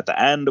scene at the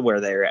end where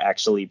they're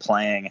actually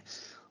playing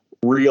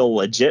real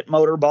legit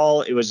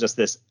Motorball, it was just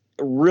this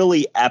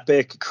really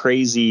epic,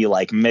 crazy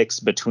like mix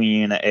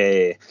between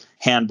a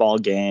handball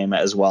game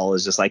as well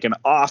as just like an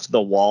off the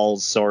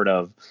walls sort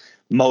of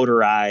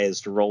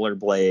motorized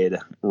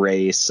rollerblade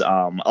race.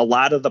 A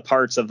lot of the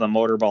parts of the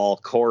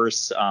Motorball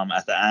course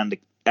at the end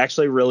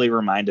actually really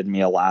reminded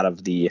me a lot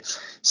of the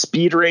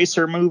Speed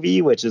Racer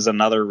movie, which is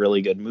another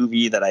really good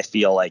movie that I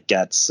feel like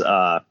gets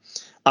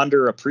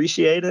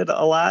underappreciated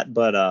a lot.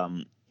 But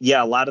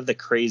yeah, a lot of the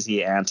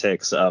crazy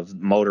antics of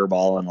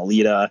Motorball and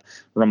Alita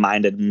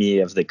reminded me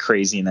of the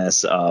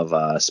craziness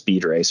of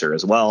Speed Racer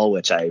as well,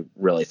 which I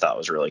really thought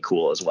was really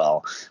cool as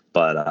well.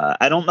 But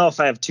I don't know if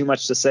I have too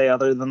much to say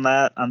other than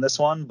that on this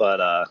one.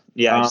 But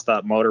yeah, I just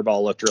thought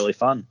Motorball looked really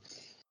fun.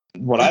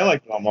 What I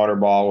liked about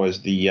Motorball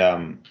was the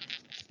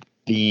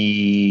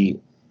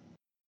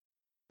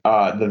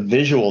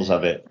visuals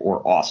of it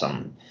were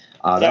awesome.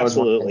 That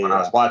Absolutely.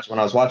 Was when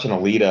I was watching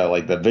Alita,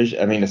 like the vision.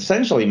 I mean,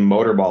 essentially,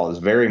 Motorball is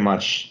very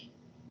much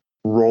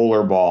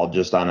rollerball,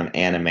 just on an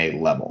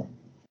anime level.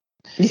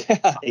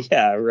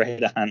 Yeah,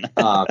 right on.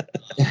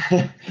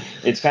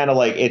 It's kind of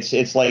like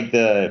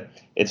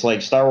it's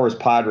like Star Wars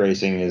pod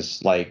racing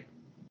is like,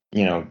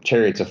 you know,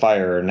 Chariots of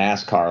Fire or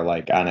NASCAR,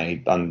 like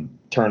on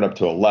turned up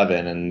to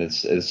 11, and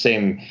it's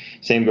same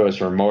goes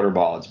for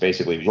Motorball. It's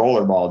basically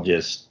rollerball,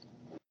 just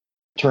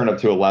turned up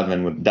to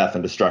 11 with death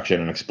and destruction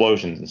and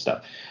explosions and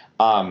stuff.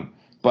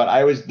 But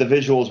the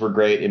visuals were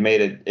great.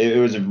 It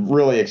was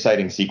really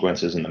exciting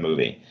sequences in the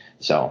movie.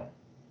 So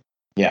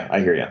yeah,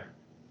 I hear you.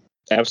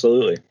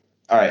 Absolutely.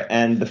 All right.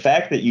 And the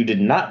fact that you did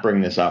not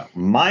bring this up,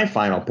 my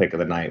final pick of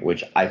the night,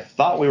 which I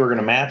thought we were going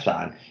to match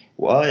on,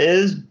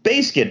 is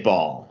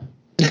basketball.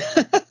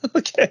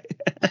 Okay.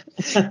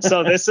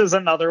 So this is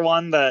another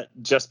one that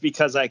just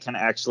because I can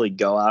actually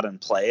go out and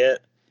play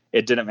it,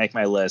 it didn't make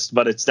my list,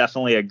 but it's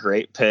definitely a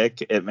great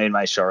pick. It made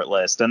my short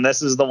list. And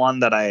this is the one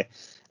that I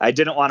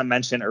didn't want to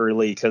mention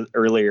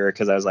earlier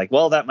because I was like,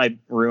 well, that might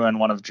ruin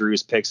one of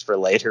Drew's picks for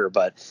later.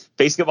 But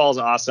basketball is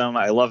awesome.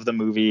 I love the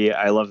movie.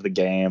 I love the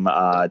game.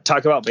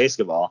 Talk about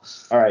basketball.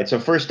 All right. So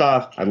first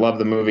off, I love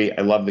the movie.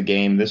 I love the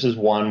game. This is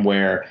one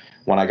where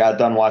when I got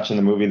done watching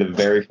the movie the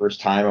very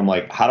first time, I'm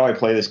like, how do I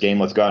play this game?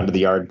 Let's go out into the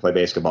yard and play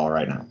basketball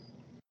right now.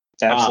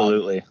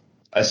 Absolutely.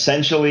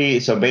 Essentially,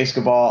 so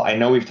basketball, I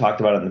know we've talked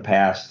about it in the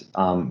past,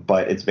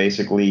 but it's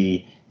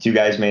basically two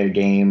guys made a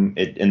game.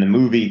 In the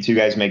movie, two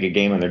guys make a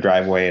game in their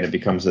driveway, and it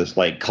becomes this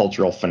like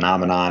cultural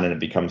phenomenon, and it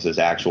becomes this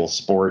actual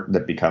sport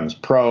that becomes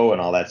pro and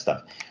all that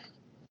stuff.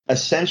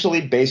 Essentially,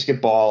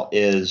 basketball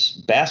is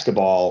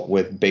basketball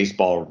with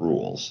baseball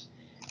rules.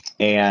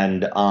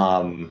 And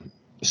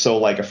so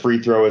like a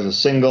free throw is a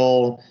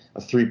single,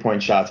 a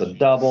three-point shot's a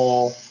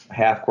double, a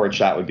half-court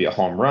shot would be a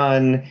home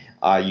run.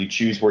 You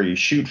choose where you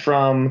shoot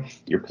from.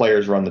 Your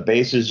players run the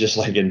bases just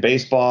like in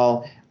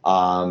baseball.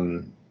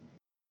 The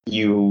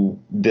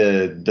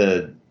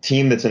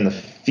team that's in the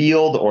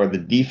field, or the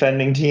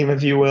defending team,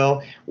 if you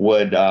will,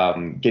 would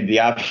get the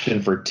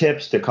option for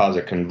tips to cause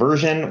a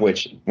conversion,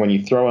 which when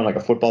you throw in like a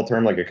football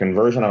term like a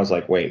conversion, I was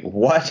like, wait,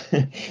 what?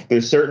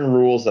 There's certain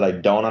rules that I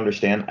don't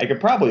understand. I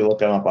could probably look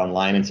them up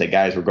online and say,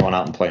 guys, we're going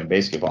out and playing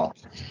basketball.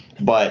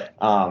 But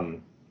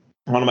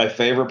one of my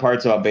favorite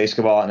parts about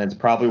basketball, and it's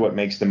probably what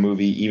makes the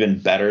movie even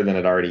better than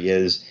it already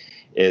is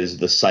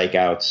the psych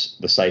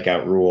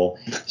out rule.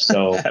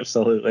 So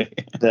absolutely,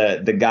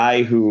 the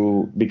guy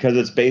who, because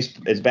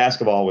it's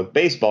basketball with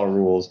baseball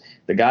rules,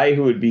 the guy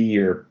who would be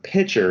your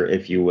pitcher,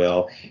 if you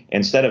will,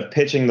 instead of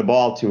pitching the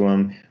ball to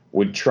him,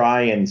 would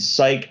try and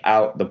psych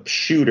out the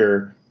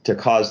shooter to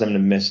cause them to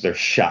miss their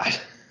shot.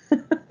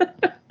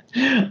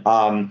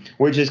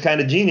 Which is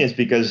kind of genius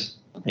because,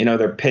 you know,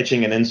 they're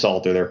pitching an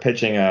insult, or they're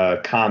pitching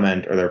a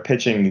comment, or they're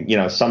pitching, you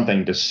know,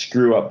 something to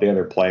screw up the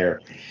other player.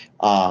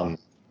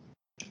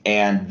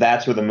 And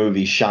that's where the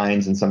movie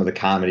shines in some of the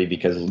comedy,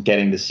 because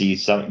getting to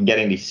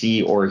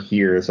see or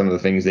hear some of the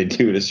things they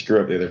do to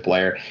screw up the other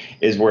player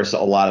is where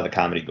a lot of the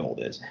comedy gold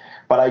is.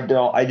 But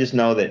I just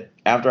know that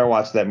after I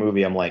watched that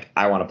movie, I'm like,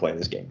 I want to play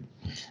this game.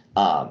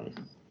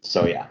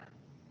 So yeah.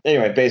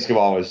 Anyway,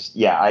 basketball was,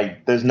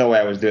 there's no way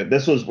I was doing it.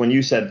 This was when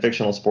you said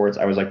fictional sports,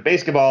 I was like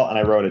basketball, and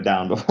I wrote it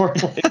down before.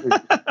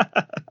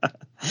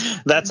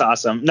 That's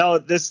awesome. No,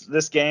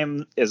 this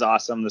game is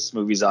awesome. This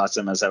movie's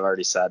awesome, as I've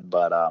already said.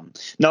 But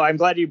no, I'm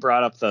glad you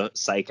brought up the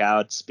Psych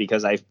Outs,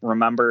 because I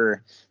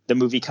remember the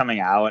movie coming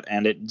out,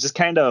 and it just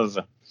kind of,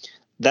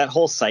 that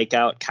whole Psych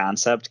Out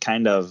concept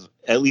kind of,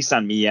 at least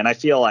on me, and I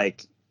feel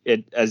like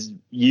it, as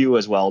you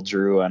as well,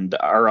 Drew, and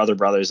our other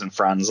brothers and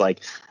friends,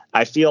 like,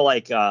 I feel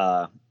like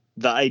the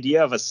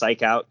idea of a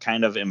Psych Out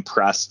kind of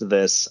impressed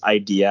this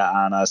idea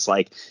on us.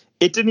 Like,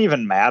 it didn't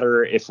even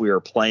matter if we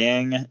were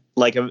playing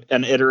like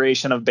an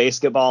iteration of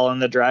basketball in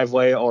the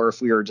driveway, or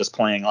if we were just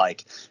playing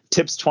like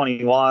Tips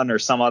 21 or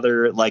some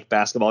other like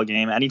basketball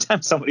game.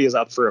 Anytime somebody is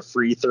up for a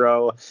free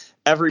throw,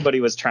 everybody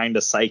was trying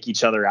to psych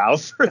each other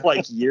out for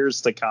like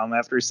years to come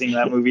after seeing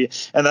that movie.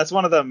 And that's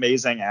one of the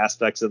amazing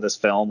aspects of this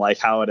film, like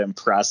how it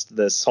impressed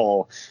this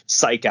whole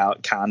psych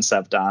out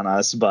concept on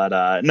us.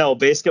 But no,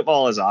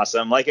 basketball is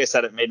awesome. Like I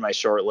said, it made my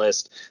short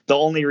list. The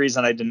only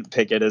reason I didn't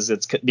pick it is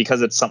it's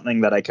because it's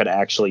something that I could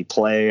actually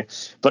play.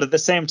 But at the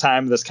same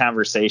time, this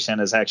conversation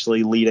is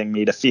actually leading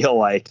me to feel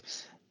like,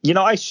 you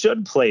know, I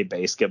should play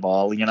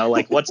basketball, you know,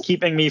 like what's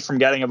keeping me from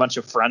getting a bunch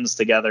of friends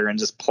together and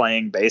just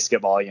playing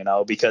basketball, you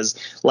know, because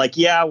like,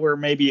 yeah, we're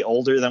maybe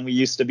older than we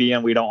used to be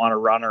and we don't want to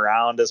run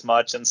around as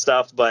much and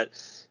stuff. But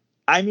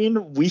I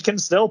mean, we can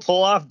still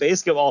pull off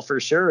basketball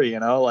for sure, you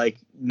know, like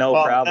no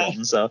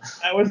problem. So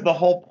that was the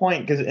whole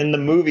point. Because in the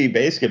movie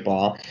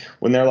Basketball,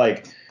 when they're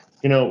like,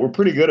 you know, we're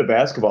pretty good at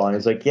basketball. And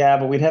he's like, yeah,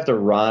 but we'd have to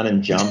run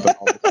and jump and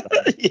all this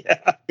stuff. Yeah.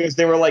 Because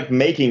they were like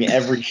making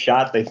every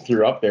shot they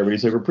threw up there. But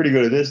he's like, we're pretty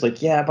good at this.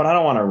 Like, yeah, but I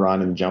don't want to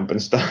run and jump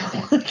and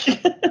stuff.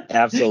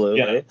 Absolutely.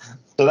 Yeah.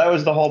 So that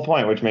was the whole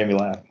point, which made me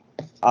laugh.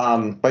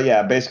 But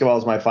yeah, basketball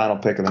is my final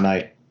pick of the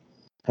night.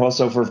 Well,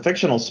 so for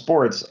fictional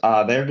sports,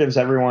 there gives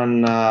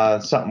everyone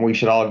something we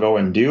should all go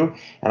and do.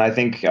 And I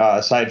think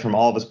aside from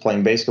all of us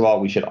playing basketball,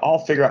 we should all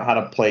figure out how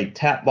to play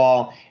tap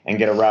ball and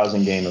get a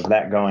rousing game of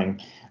that going.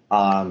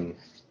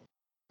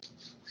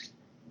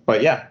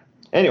 But yeah,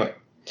 anyway,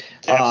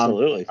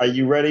 absolutely. Are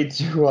you ready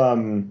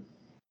to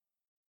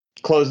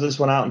close this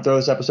one out and throw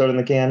this episode in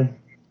the can?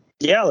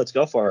 Yeah, let's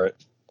go for it.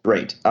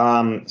 Great.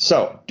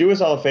 So do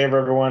us all a favor,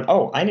 everyone.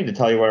 Oh, I need to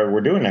tell you what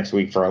we're doing next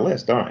week for our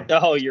list, don't I?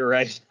 Oh, you're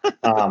right.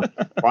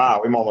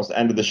 Wow, we almost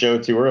ended the show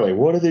too early.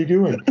 What are they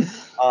doing?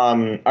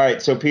 All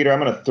right, so Peter, I'm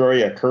going to throw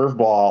you a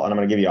curveball and I'm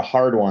going to give you a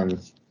hard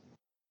one.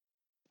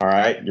 All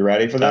right, you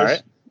ready for this? All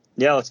right.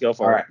 Yeah, let's go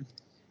for it. Right.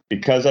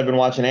 Because I've been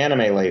watching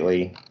anime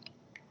lately,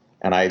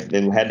 and I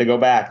had to go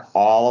back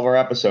all of our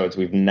episodes.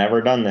 We've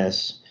never done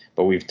this,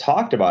 but we've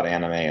talked about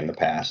anime in the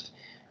past.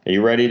 Are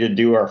you ready to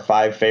do our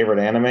 5 favorite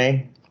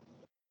anime?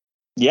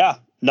 Yeah.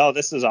 No,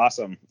 this is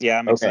awesome. Yeah,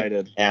 I'm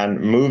excited.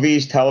 And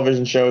movies,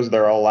 television shows,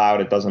 they're all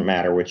allowed. It doesn't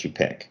matter which you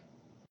pick.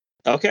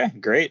 Okay,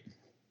 great.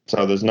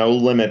 So there's no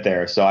limit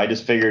there. So I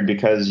just figured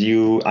because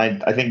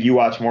I think you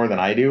watch more than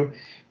I do.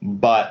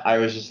 But I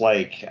was just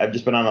like, I've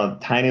just been on a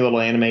tiny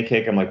little anime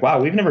kick. I'm like, wow,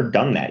 we've never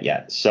done that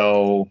yet.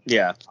 So,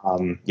 yeah.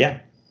 Yeah.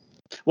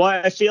 Well,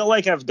 I feel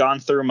like I've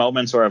gone through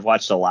moments where I've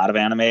watched a lot of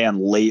anime,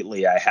 and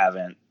lately I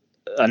haven't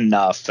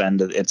enough,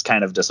 and it's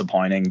kind of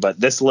disappointing.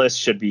 But this list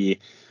should be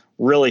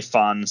really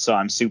fun, so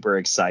I'm super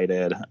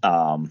excited.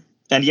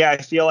 And yeah, I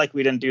feel like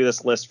we didn't do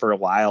this list for a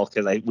while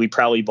because we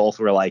probably both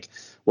were like,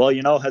 well,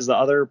 you know, has the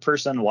other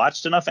person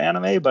watched enough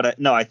anime? But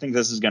no, I think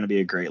this is going to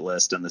be a great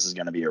list, and this is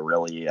going to be a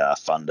really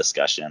fun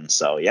discussion.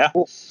 So, yeah.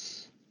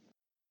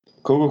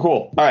 Cool.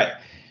 All right.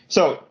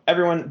 So,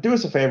 everyone, do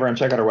us a favor and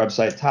check out our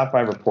website, Top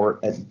 5 Report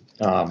at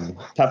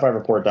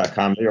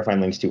top5report.com. You'll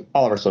find links to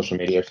all of our social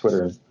media,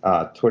 Twitter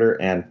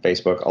and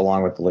Facebook,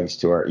 along with the links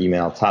to our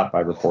email,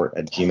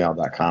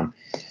 top5report@gmail.com.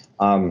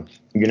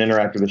 You can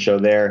interact with the show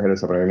there. Hit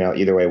us up on our email.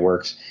 Either way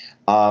works.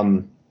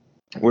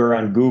 We're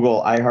on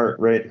Google,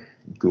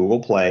 Google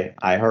Play,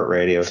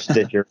 iHeartRadio,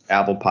 Stitcher,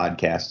 Apple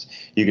Podcasts.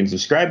 You can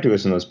subscribe to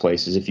us in those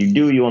places. If you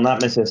do, you will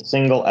not miss a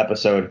single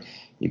episode.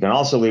 You can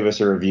also leave us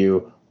a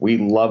review. We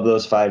love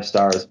those 5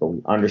 stars, but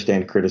we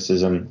understand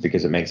criticism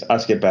because it makes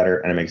us get better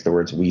and it makes the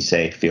words we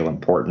say feel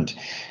important.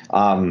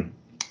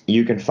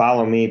 You can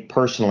follow me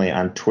personally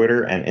on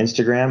Twitter and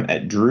Instagram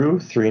at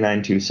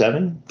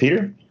Drew3927.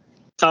 Peter?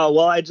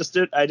 Well, I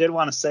did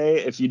want to say,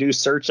 if you do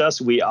search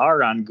us, we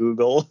are on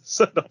Google,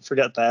 so don't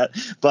forget that.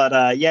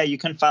 But yeah, you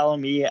can follow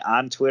me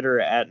on Twitter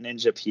at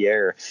Ninja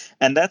Pierre,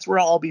 and that's where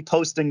I'll be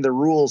posting the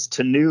rules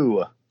to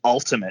new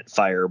Ultimate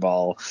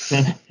Fireball.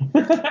 2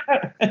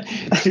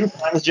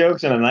 times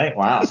jokes in a night.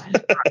 Wow.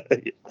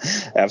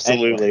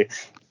 Absolutely.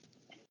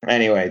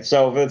 Anyway,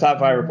 so for the Top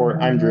 5 Report,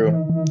 I'm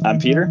Drew. I'm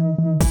Peter.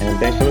 And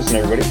thanks for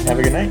listening, everybody. Have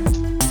a good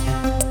night.